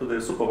the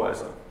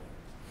supervisor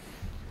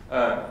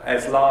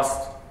as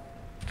last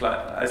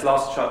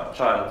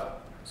child.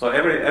 So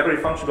every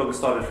function block is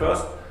started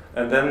first,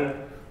 and then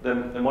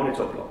the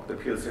monitor block, the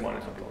PLC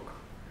monitor block.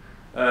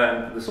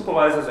 And the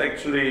supervisor is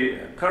actually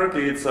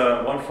currently it's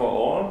a one for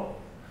all.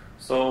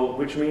 So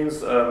which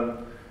means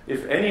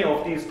if any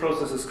of these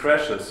processes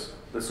crashes,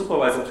 the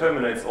supervisor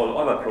terminates all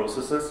other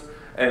processes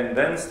and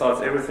then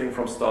starts everything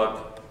from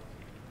start.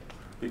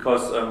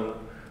 Because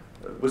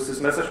with this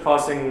message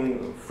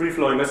passing,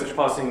 free-flowing message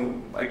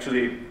passing,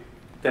 actually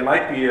there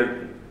might be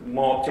a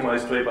more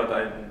optimized way, but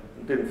I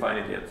didn't find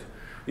it yet.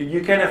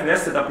 You can have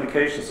nested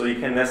applications, so you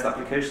can nest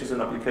applications in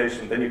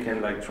application, then you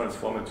can like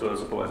transform it to a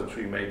supervisor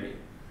tree maybe.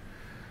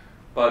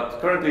 But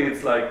currently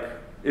it's like,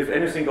 if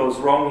anything goes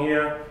wrong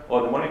here,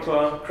 or the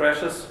monitor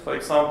crashes, for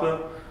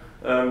example,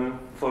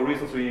 for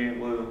reasons we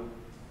will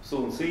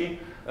soon see,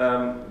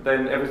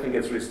 then everything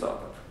gets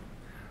restarted.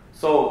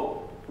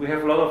 So we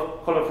have a lot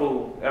of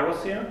colorful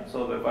arrows here.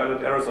 So the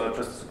violet arrows are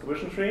just a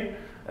supervision tree.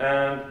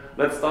 And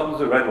let's start with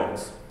the red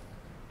ones.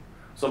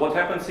 So what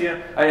happens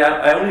here?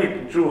 I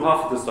only drew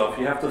half of the stuff.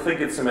 You have to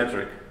think it's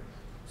symmetric.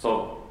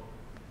 So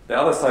the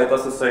other side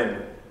does the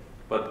same,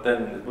 but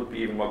then it would be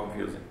even more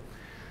confusing.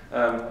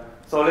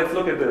 So let's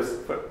look at this.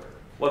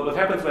 What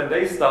happens when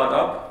they start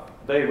up?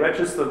 They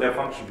register their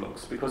function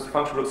blocks, because the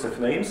function blocks have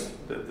names.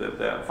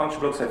 The function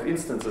blocks have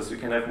instances. You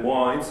can have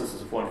more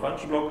instances of one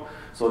function block,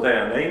 so they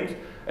are named.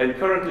 And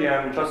currently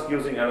I'm just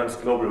using Erlang's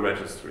global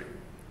registry.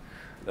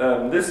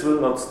 This will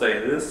not stay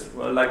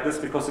like this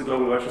because the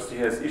global registry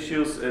has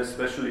issues,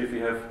 especially if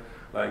you have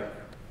like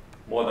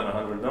more than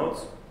 100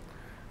 nodes.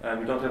 And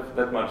we don't have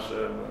that much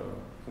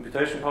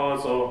computation power,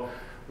 so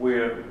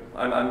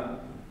I'm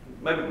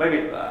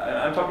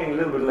talking a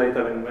little bit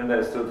later when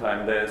there's still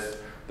time.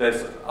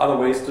 There's other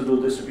ways to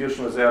do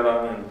distribution with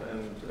Erlang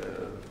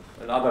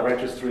and other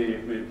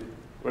registries we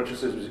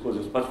could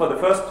use. But for the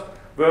first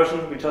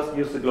version, we just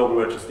use the global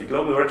registry.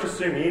 Global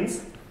registry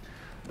means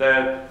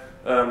that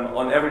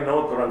on every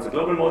node there runs a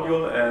global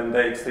module, and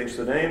they exchange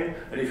the name.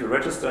 And if you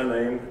register a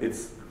name,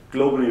 it's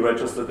globally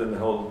registered in the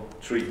whole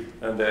tree.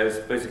 And there's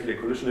basically a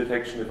collision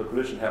detection. If a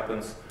collision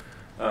happens,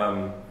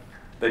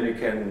 then you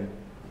can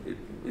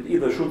it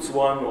either shoots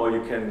one, or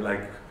you can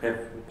like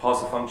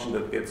pass a function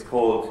that gets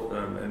called,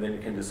 and then you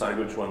can decide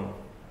which one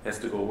has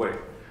to go away.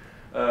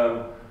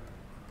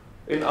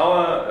 In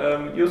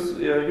our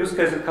use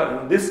case,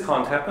 this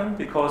can't happen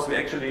because we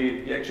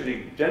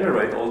actually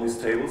generate all these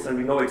tables, and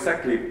we know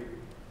exactly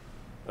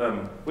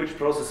which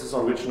process is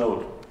on which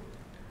node,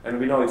 and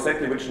we know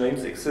exactly which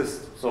names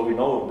exist. So we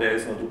know there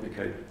is no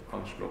duplicate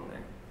function block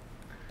name.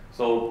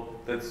 So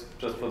that's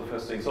just for the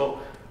first thing. So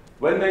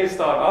when they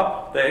start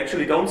up, they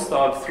actually don't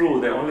start through,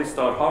 they only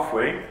start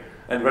halfway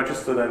and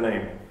register their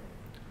name.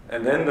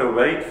 And then they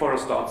wait for a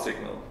start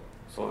signal.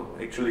 So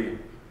actually,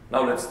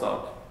 now let's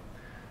start.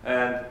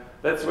 And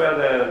that's where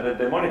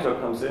the monitor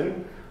comes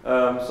in.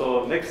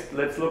 So next,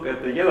 let's look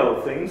at the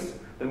yellow things,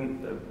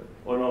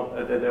 or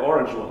no, the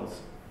orange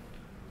ones.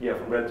 Yeah,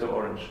 from red to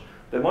orange.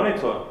 The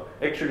monitor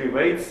actually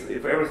waits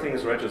if everything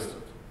is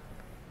registered.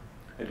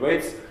 It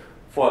waits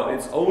for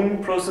its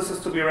own processes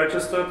to be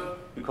registered,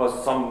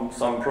 because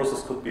some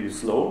process could be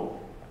slow,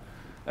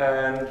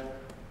 and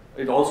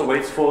it also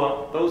waits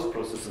for those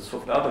processes, for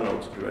the other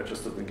node to be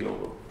registered in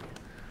global.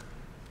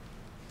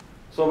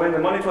 So when the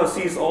monitor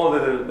sees all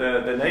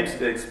the names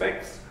it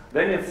expects,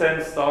 then it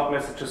sends start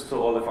messages to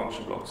all the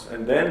function blocks,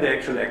 and then the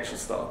actual action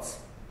starts.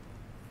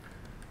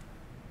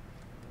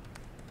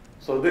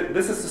 So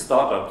this is the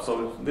startup.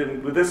 So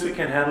with this we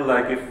can handle,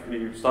 like, if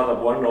we start up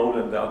one node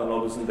and the other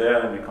node isn't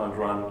there and we can't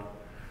run.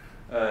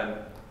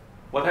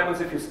 What happens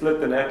if you split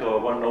the net or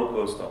one node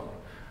goes down?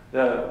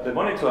 The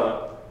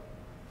monitor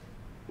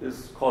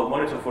is called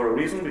monitor for a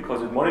reason,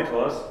 because it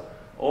monitors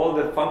all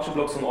the function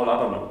blocks on all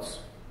other nodes.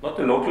 Not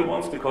the local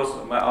ones, because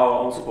our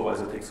own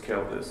supervisor takes care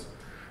of this.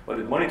 But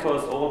it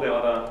monitors all the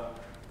other,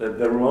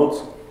 the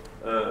remote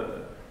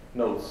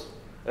nodes,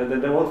 the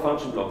remote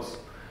function blocks.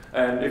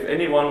 And if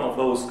any one of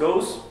those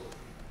goes,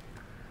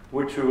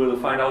 which we will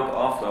find out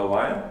after a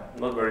while,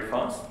 not very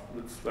fast,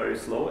 it's very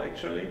slow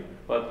actually,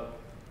 but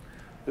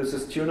this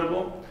is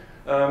tunable,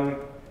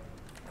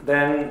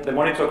 then the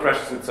monitor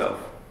crashes itself.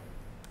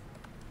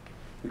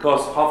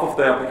 Because half of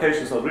the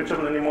application is not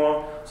reachable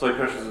anymore, so it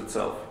crashes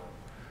itself.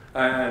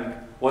 And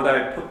what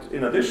I put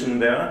in addition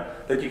there,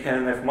 that you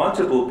can have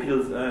multiple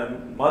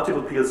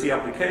PLC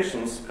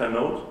applications per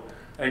node,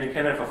 and you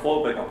can have a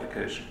fallback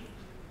application.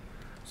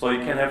 So you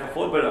can have a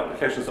fallback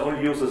application that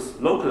only uses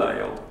local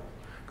I/O.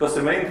 Because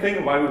the main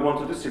thing why we want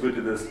to distribute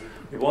it is,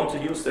 we want to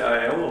use the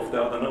I/O of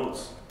the other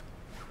nodes.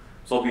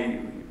 So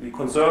we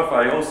conserve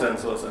I/O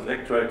sensors and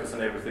actuators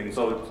and everything,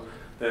 so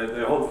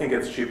the whole thing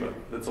gets cheaper,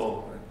 that's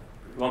all.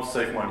 We want to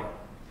save money.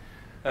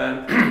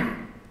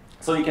 And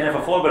so you can have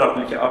a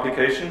fallback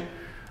application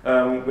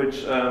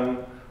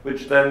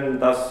which then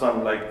does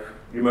some, like,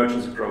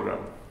 emergency program.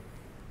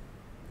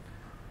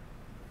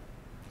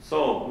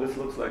 So this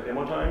looks like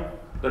demo time.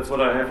 That's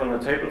what I have on the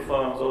table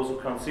for those who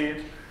can't see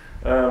it.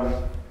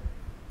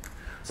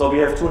 So we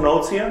have two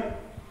nodes here.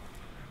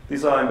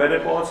 These are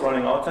embedded boards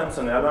running RTEMS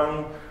and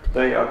Erlang.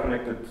 They are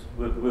connected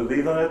with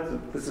Ethernet.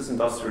 This is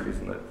industrial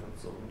Ethernet.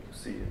 So you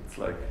see, it's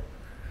like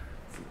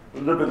a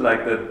little bit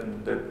like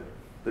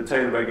the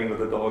tail wagging with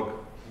the dog.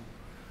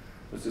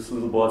 It's just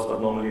little boards,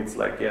 but normally it's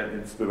like, yeah,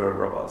 it's very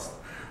robust.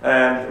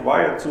 And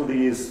wired to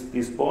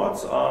these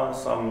boards are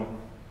some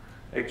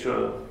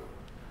actual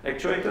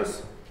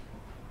actuators,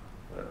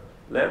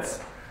 LEDs,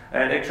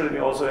 and actually we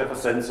also have a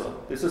sensor.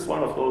 This is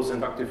one of those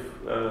inductive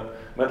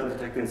metal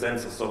detecting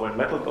sensors. So when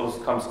metal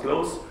comes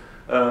close,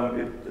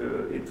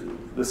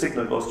 the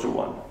signal goes through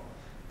one.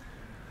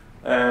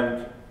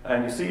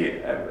 And you see,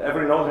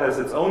 every node has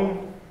its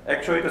own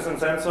actuators and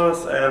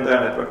sensors, and they're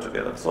networked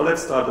together. So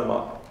let's start them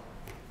up.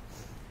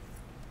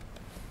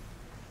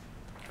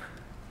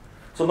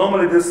 So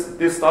normally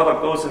this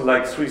startup goes in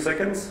like 3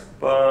 seconds,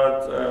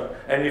 but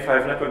and if I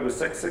have network with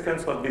 6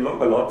 seconds, but we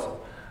log a lot.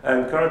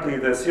 And currently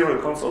the serial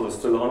console is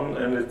still on,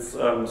 and it's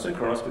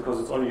synchronous because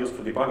it's only used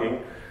for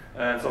debugging.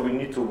 And so we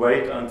need to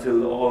wait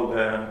until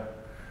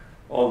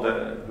all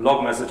the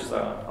log messages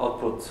are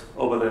output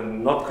over the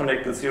not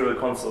connected serial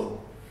console.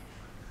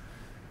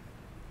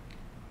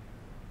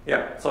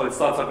 Yeah, so it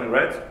starts up in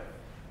red.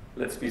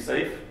 Let's be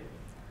safe.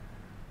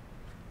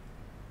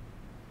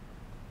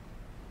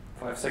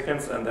 5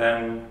 seconds, and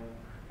then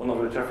one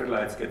of the traffic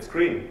lights gets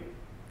green.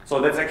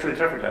 So that's actually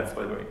traffic lights,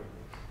 by the way.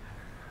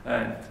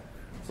 And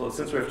so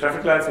since we have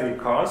traffic lights, we need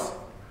cars.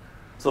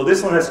 So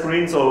this one has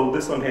green, so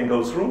this one can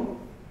go through.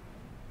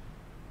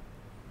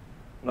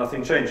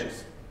 Nothing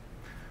changes.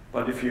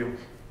 But if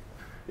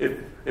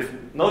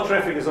no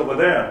traffic is over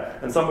there,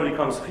 and somebody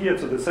comes here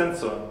to the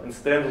sensor and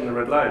stands on the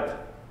red light,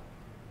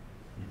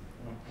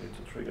 need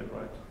to trigger it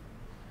right,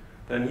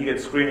 then he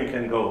gets green and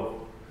can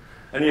go.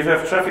 And if you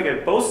have traffic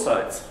at both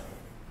sides,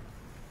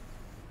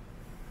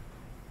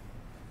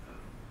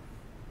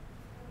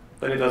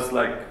 then it does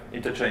like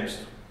interchange.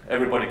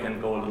 Everybody can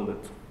go a little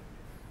bit.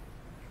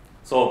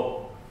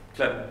 So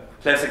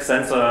classic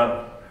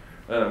sensor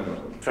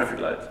traffic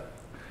light.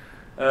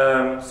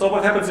 So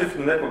what happens if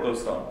the network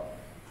goes down?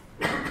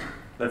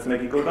 Let's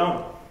make it go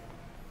down.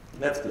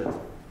 Net split.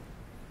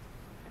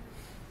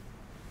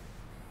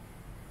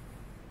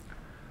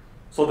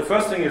 So the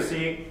first thing you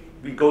see,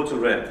 we go to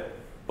red.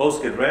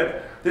 Both get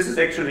red. This is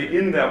actually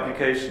in the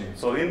application.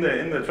 So in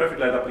the traffic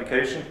light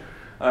application,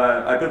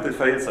 I built the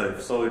failsafe.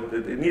 So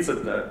it needs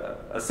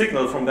a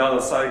signal from the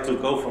other side to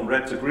go from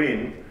red to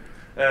green.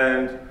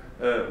 And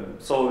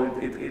so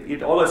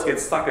it always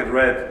gets stuck at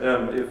red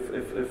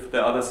if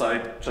the other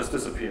side just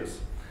disappears.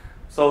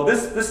 So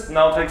this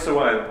now takes a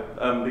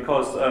while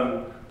because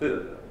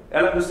the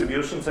Erlang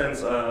distribution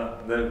sends,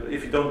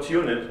 if you don't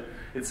tune it,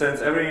 it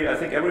sends I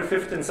think every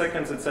 15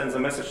 seconds it sends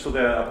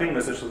a ping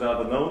message to the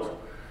other node.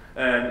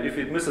 And if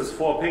it misses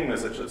 4 ping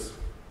messages,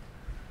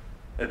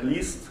 at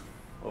least,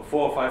 or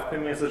 4 or 5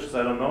 ping messages,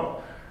 I don't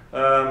know,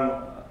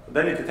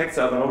 then it detects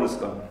the other node is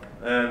gone.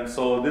 And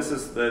so this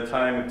is the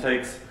time it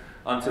takes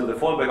until the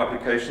fallback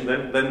application.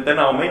 Then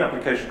our main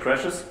application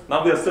crashes.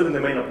 Now we are still in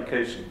the main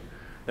application.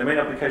 The main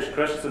application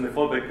crashes and the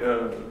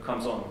fallback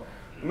comes on.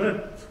 A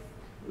minute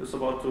is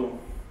about to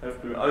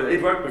have to. It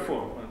worked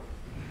before.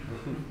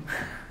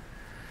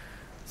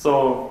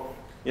 So,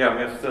 yeah,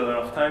 we have still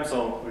enough time,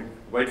 so we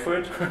wait for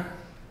it.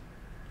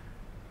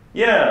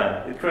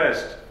 Yeah, it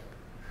crashed.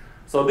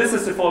 So this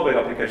is the fallback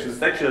application.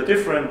 It's actually a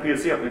different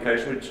PLC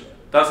application which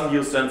doesn't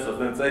use sensors,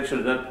 and it's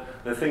actually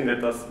the thing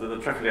that does the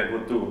traffic light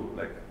would do,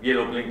 like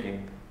yellow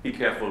blinking. Be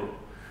careful.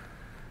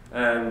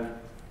 And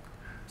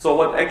so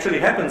what actually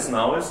happens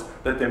now is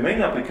that the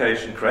main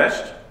application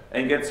crashed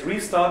and gets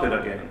restarted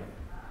again,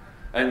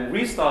 and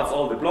restarts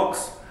all the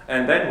blocks,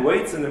 and then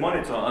waits in the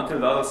monitor until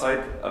the other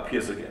side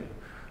appears again.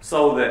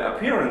 So the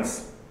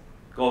appearance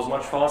goes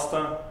much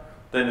faster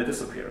than the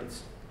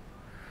disappearance.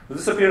 The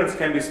disappearance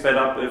can be sped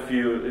up if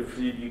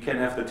you can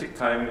have the tick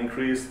time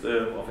increased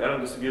of Erlang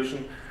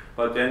distribution,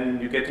 but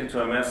then you get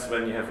into a mess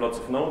when you have lots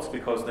of nodes,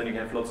 because then you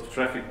have lots of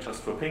traffic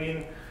just for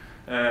pinging.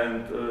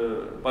 And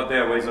but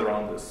there are ways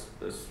around this.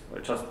 I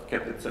just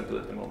kept it simple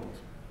at the moment.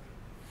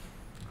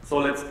 So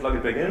let's plug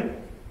it back in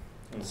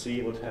and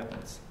see what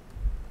happens.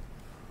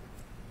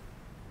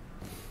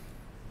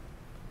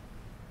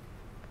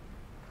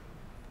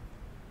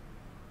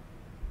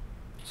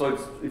 So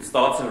it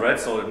starts in red,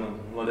 so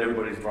not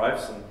everybody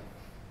drives, and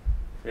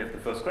we have the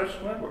first crash.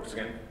 Well, it works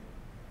again.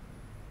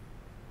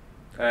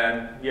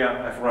 And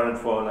yeah, I've run it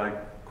for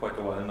like quite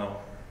a while now.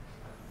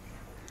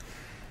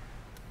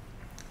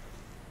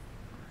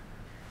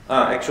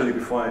 Actually,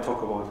 before I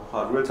talk about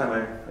hard real time,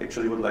 I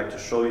actually would like to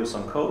show you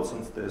some code,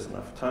 since there's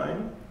enough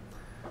time.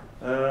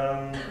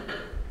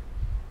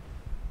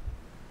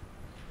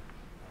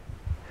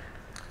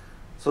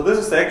 So this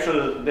is the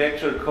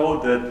actual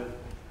code that,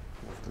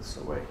 move this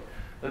away.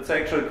 That's the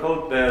actual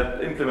code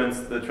that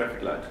implements the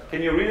traffic light.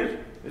 Can you read it?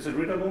 Is it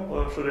readable,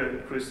 or should I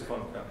increase the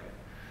font? Okay.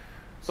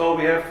 So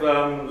we have,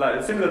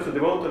 like, similar to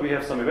the rotor, we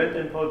have some event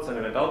inputs and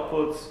event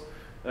outputs,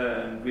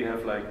 and we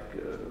have like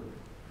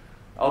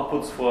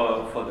outputs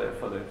for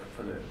the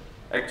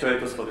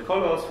actuators, for the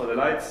colors, for the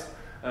lights.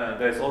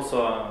 There's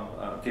also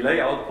a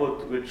delay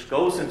output which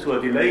goes into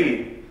a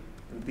delay,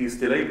 this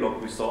delay block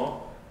we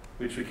saw,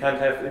 which we can't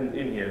have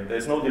in here.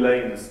 There's no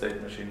delay in the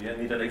state machine. You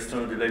need an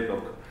external delay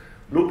block,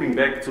 looping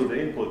back to the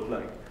input.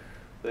 Like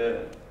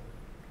the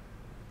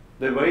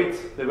wait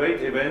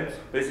event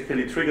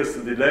basically triggers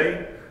the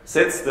delay,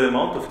 sets the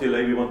amount of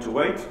delay we want to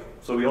wait.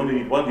 So we only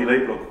need one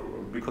delay block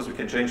because we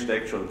can change the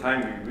actual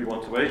time we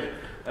want to wait.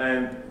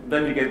 And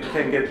then we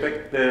can get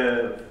back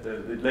the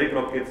delay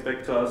block gets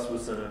back to us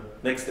with the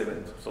next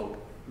event. So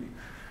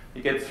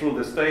we get through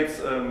the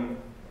states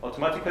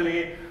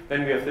automatically.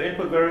 Then we have the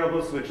input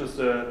variables, which is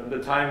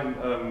the time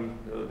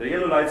the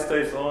yellow light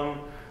stays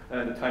on,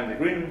 and the time the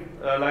green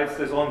light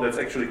stays on. That's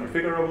actually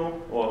configurable,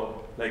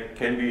 or like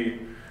can be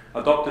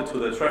adopted to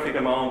the traffic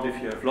amount.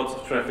 If you have lots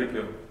of traffic,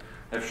 you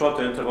have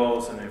shorter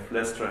intervals, and if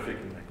less traffic,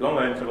 and like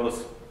longer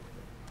intervals,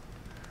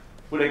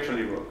 would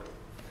actually work.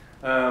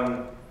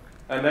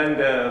 And then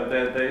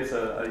there is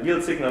a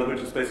yield signal, which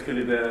is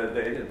basically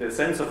the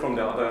sensor from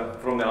the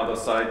other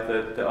side.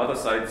 That the other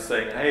side is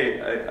saying,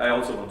 "Hey, I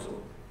also want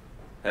to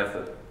have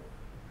the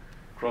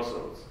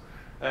crossroads."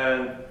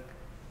 And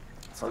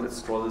so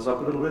let's draw this up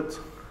a little bit.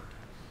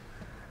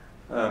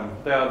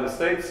 There are the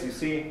states. You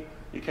see,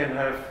 you can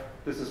have.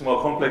 This is more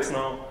complex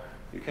now.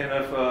 You can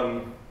have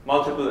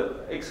multiple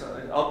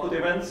output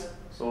events.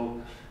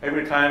 So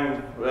every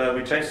time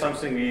we change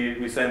something,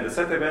 we send a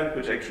set event,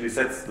 which actually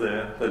sets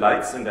the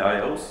lights in the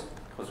IOs,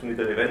 because we need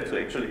an event to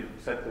actually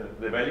set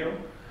the value.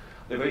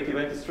 The wait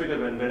event is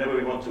triggered whenever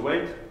we want to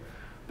wait.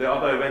 The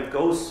other event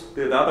goes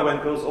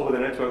over the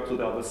network to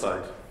the other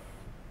side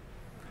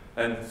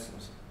and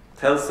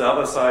tells the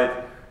other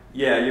side,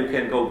 yeah, you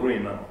can go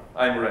green now.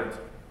 I'm red.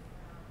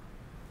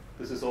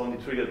 This is only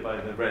triggered by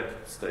the red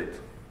state.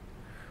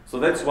 So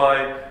that's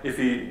why if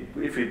we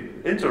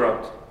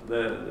interrupt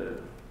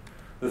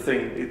the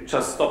thing, it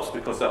just stops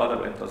because the other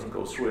event doesn't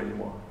go through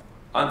anymore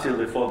until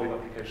the fallback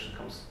application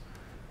comes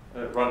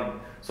running.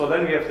 So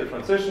then we have the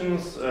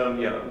transitions.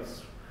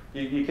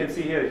 You can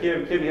see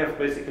here we have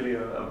basically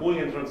a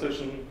Boolean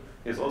transition.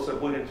 There's also a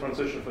Boolean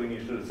transition for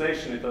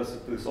initialization. It does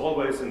this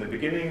always in the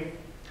beginning.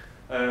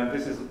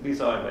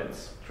 These are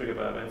events, triggered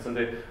by events. And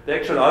the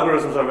actual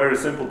algorithms are very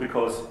simple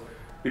because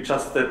we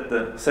just set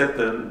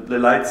the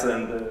lights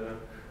and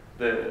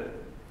the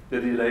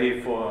delay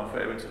for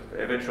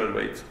eventual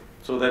wait.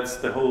 So that's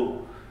the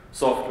whole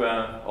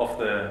software of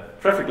the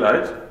traffic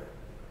light.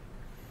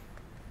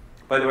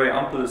 By the way,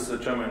 Ampel is a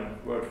German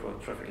word for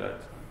traffic light.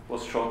 It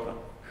was shorter.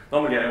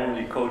 Normally I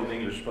only code in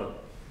English, but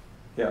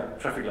yeah,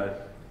 traffic light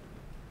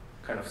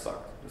kind of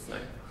sucked, this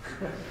name.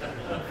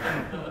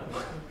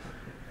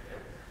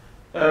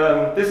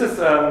 This is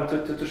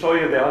to show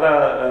you the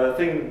other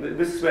thing.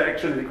 This is where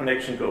actually the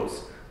connection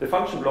goes. The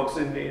function blocks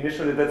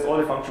initially, that's all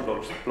the function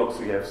blocks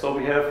we have. So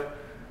we have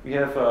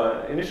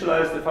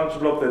initialized the function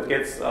block that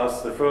gets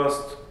us the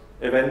first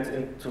event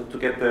to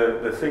get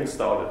the thing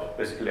started.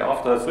 Basically,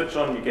 after a switch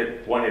on, you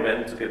get one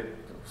event to get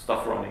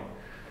stuff running.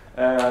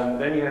 And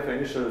then you have an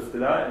initial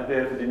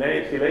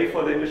delay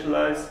for the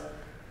initialize.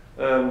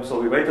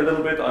 So we wait a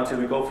little bit until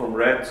we go from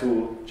red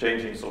to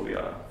changing. So we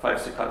are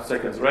 5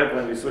 seconds red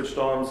when we switched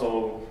on.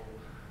 So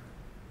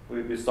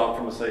we start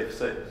from a safe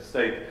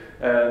state.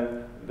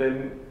 And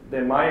then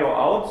the Mayo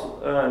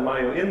out and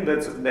Mayo in,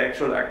 that's the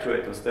actual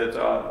actuators.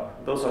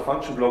 Those are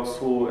function blocks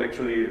who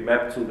actually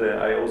map to the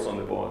IOs on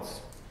the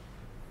boards.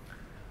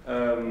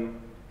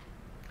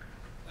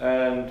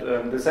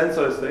 The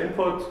sensor is the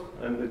input,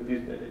 and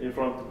in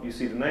front you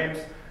see the names.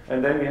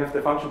 And then we have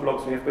the function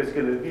blocks. We have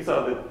basically,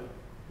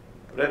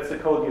 that's the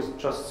code you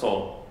just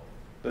saw.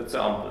 That's the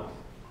ampl.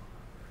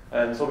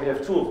 And so we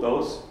have 2 of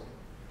those.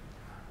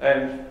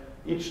 And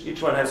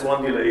each one has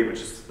one delay,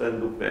 which is then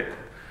looped back.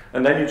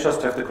 And then you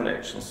just have the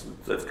connections.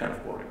 That's kind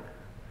of boring.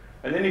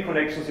 And any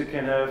connections you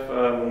can have,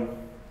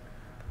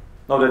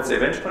 now that's the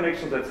event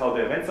connections, that's how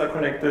the events are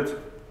connected.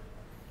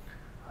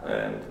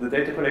 And the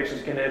data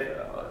connections you can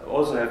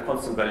also have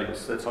constant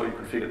values. That's how you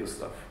configure this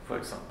stuff, for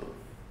example.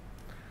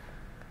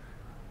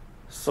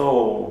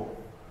 So,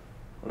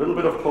 a little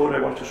bit of code I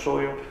want to show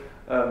you.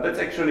 That's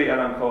actually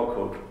Erlang core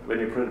code when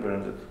you print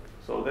it.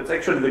 So that's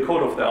actually the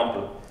code of the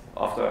ampl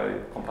after I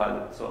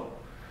compiled it. So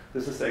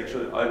this is the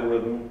actual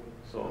algorithm.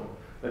 So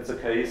that's a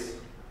case.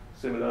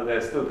 Similar,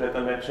 there's still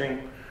pattern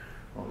matching.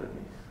 Oh, let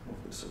me move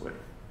this away.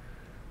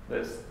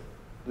 This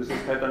is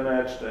pattern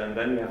matched, and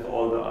then you have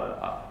all the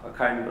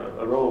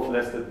a row of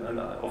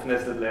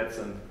nested lets,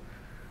 and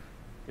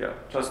yeah,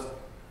 just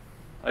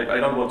I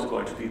don't want to go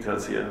into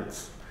details here.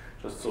 It's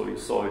just so you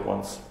saw it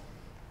once.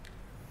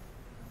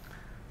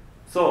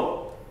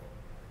 So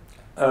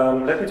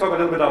let me talk a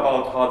little bit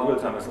about hard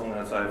real-time as long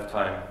as I have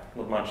time.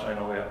 Not much, I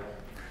know, yeah.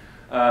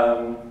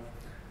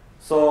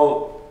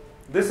 So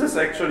this is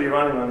actually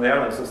running on the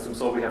Erlang system,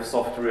 so we have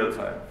soft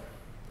real-time.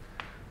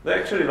 There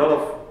are actually a lot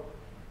of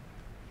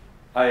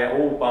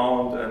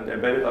I/O-bound and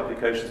embedded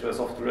applications where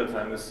soft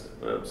real-time is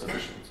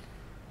sufficient,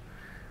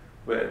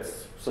 where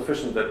it's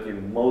sufficient that you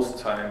most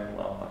time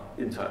are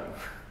in time.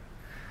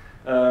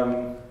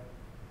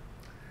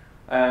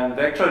 And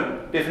the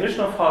actual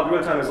definition of hard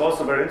real-time is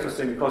also very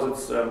interesting because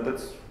it's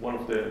that's one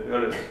of the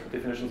earliest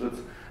definitions.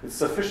 It's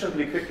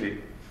sufficiently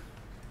quickly.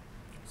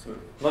 So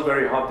not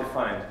very hard to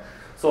find.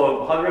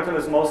 So hard real-time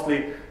is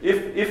mostly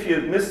if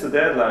you miss the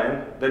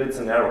deadline, then it's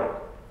an error.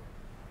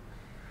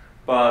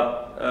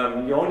 But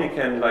you only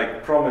can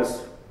like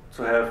promise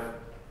to have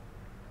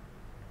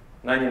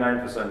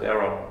 99%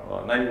 error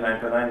or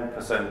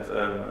 99.9%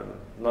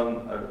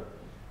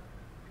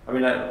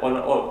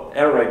 or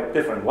error rate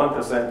different,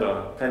 1%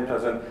 or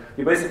 10%.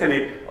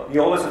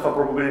 You always have a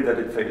probability that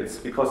it fails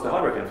because the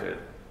hardware can fail.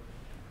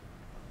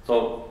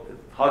 So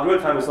hard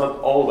real-time is not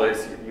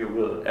always you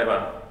will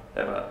ever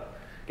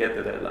get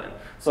the deadline.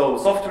 So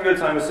soft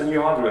real-time is the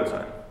new hard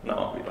real-time.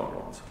 No, we don't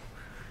want.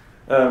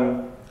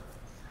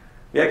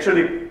 We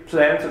actually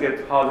plan to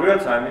get hard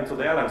real-time into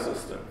the Erlang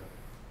system.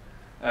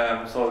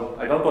 So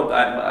I don't want.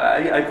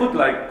 I could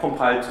like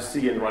compile to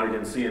C and run it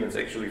in C, and it's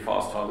actually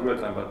fast hard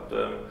real-time, but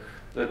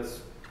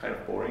that's kind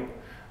of boring.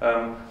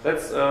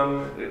 That's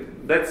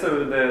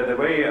the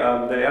way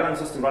the Erlang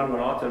system running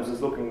on RTEMS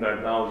is looking right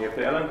now. You have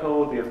the Erlang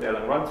code, you have the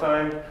Erlang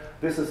runtime.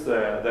 This is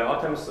the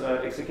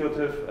RTEMS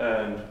executive,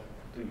 and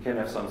you can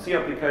have some C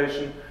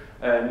application.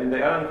 And in the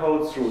Erlang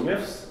code, through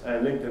MIFs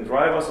and linked-in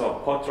drivers or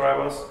pod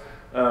drivers,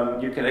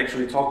 you can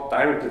actually talk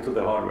directly to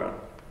the hardware.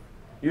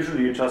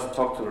 Usually you just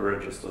talk to the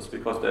registers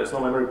because there's no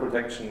memory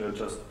protection, you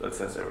just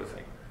access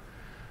everything.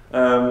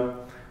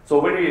 So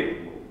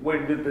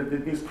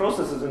when these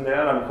processes in the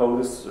Erlang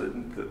code,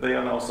 they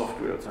are now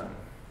soft real-time.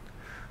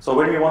 So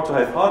when we want to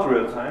have hard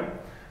real-time,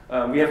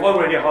 we have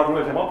already a hard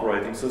real-time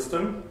operating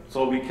system,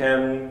 so we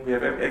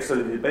have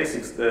actually the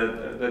basics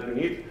that we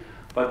need,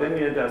 but then we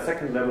need a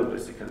second level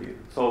basically.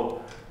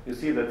 So you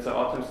see that the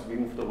RTEMS we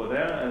moved over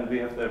there, and we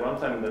have the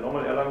runtime in the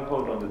normal Erlang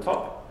code on the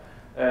top.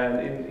 And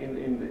in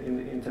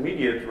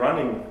intermediate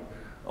running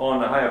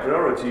on a higher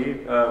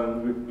priority,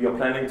 we're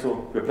planning, it's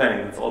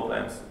all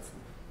plans, it's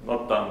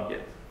not done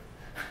yet.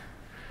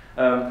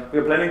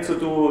 We're planning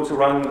to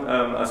run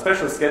a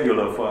special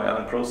scheduler for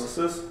Erlang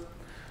processes,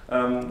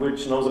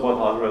 which knows about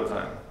hard real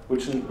time,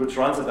 which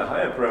runs at a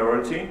higher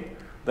priority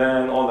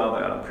than all the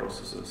other Erlang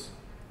processes.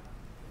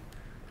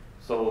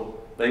 So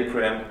they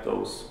preempt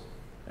those.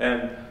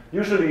 And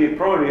usually,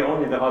 probably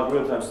only the hard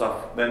real-time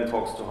stuff then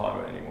talks to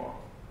hardware anymore.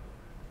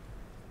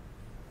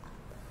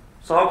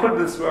 So how could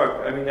this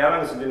work? I mean,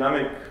 Erlang is a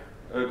dynamic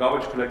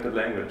garbage collected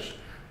language.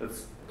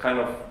 That's kind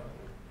of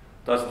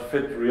doesn't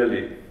fit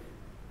really,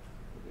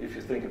 if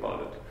you think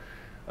about it.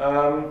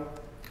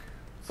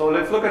 So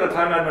let's look at a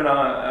timeline when an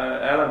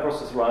Erlang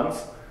process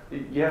runs.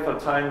 You have a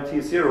time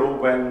t0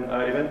 when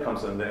an event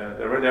comes in there.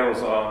 The red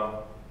arrows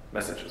are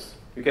messages.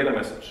 You get a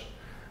message.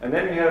 And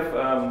then we have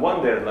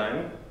one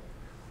deadline,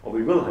 or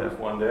we will have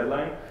one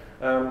deadline,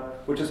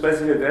 which is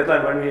basically a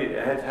deadline when we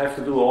have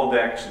to do all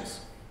the actions.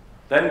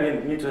 Then we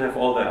need to have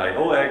all the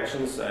I/O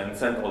actions and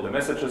send all the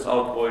messages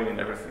outgoing and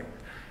everything.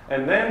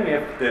 And then we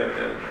have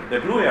the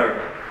blue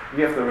area,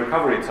 we have the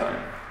recovery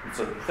time. It's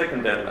a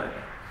second deadline.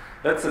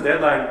 That's the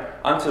deadline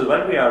until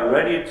when we are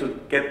ready to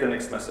get the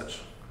next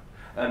message.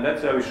 And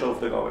that's where we show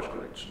the garbage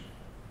collection.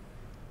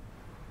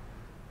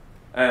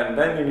 And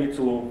then you need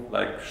to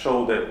like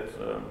show that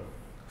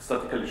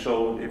statically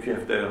show if you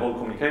have the whole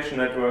communication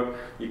network.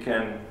 You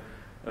can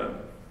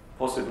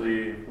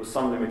possibly, with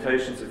some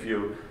limitations, if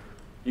you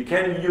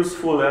can use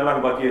full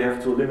Erlang, but you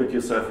have to limit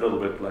yourself a little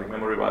bit, like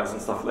memory-wise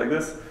and stuff like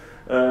this.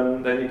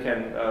 Then you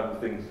can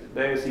think.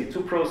 There you see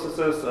two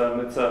processes.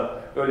 It's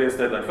a earliest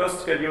deadline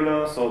first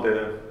scheduler, so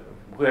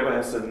whoever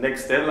has the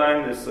next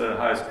deadline is the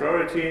highest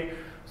priority.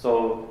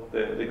 So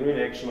the green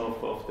action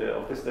of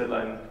this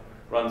deadline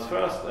runs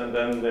first, and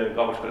then the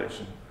garbage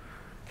collection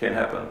can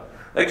happen.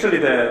 Actually,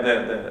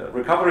 the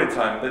recovery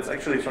time, that's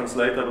actually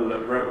translatable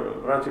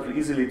relatively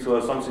easily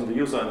to something the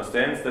user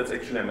understands. That's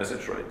actually a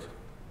message rate,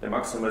 the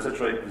maximum message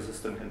rate the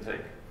system can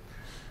take.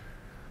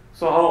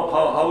 So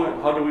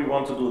how do we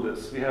want to do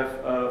this? We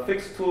have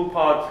fixed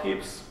two-part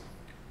heaps.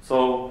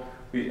 So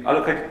we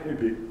allocate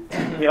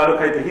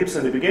the heaps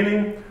in the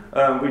beginning.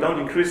 We don't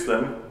increase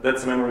them.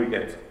 That's the memory we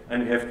get.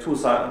 And we have two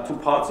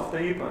parts of the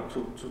heap,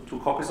 two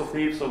copies of the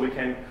heap, so we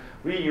can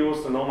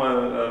reuse the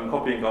normal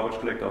copying garbage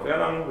collector of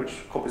Erlang,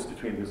 which copies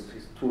between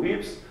these two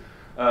heaps.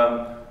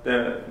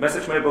 The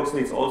message mailbox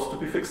needs also to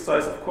be fixed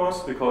size, of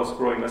course, because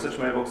growing message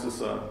mailbox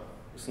is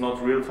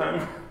not real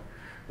time.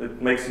 It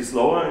makes you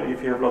slower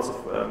if you have lots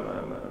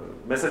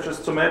of messages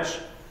to match.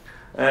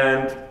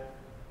 And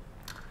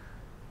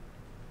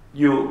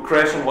you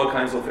crash on all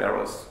kinds of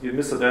errors. You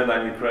miss a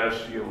deadline, you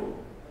crash,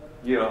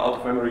 you're out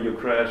of memory, you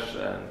crash,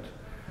 and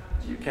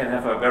you can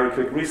have a very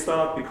quick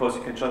restart because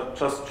you can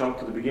just jump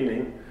to the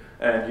beginning,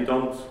 and you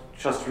don't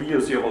just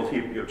reuse your old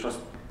heap, you just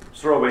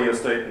throw away your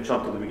state and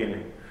jump to the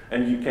beginning.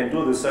 And you can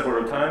do this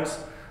several times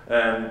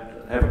and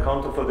have a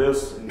counter for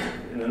this in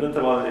an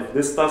interval. If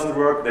this doesn't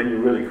work, then you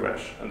really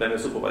crash, and then the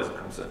supervisor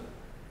comes in.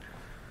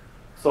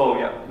 So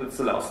yeah, that's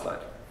the last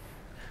slide.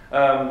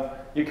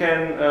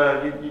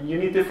 You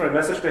need different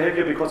message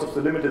behavior because of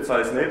the limited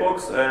size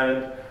mailbox,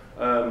 and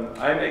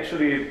I'm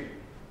actually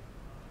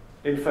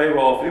in favor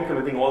of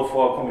implementing all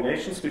four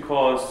combinations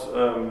because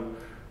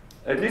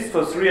at least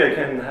for three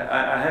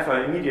I have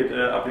an immediate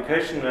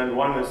application, and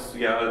one is,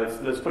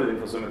 let's put it in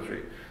for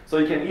symmetry. So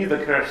you can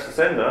either crash the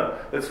sender.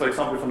 That's, for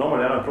example, if a normal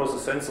Erlang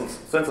process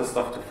sensor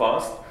stuff too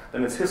fast,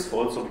 then it's his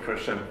fault, so we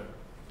crash him.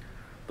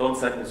 Don't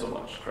send me so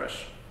much,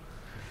 crash.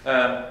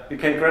 You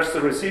can crash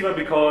the receiver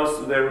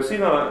because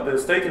the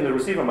state in the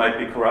receiver might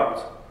be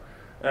corrupt,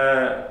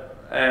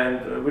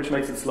 and which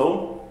makes it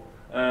slow.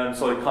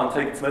 So it can't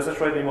take its message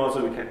rate anymore,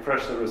 so we can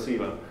crash the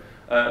receiver.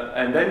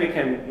 And then you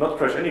can not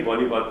crash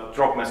anybody, but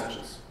drop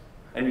messages.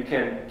 And you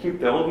can keep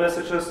the old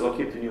messages or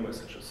keep the new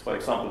messages. For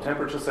example,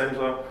 temperature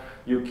sensor,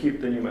 you keep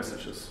the new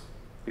messages.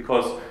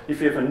 Because if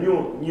you have a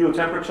new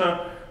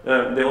temperature,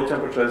 the old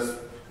temperatures,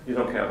 you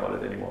don't care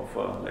about it anymore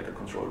for like a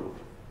control loop.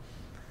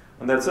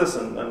 And that's this,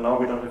 and now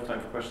we don't have time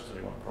for questions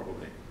anymore,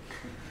 probably.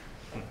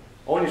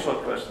 Only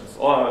short questions,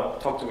 or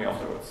talk to me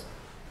afterwards.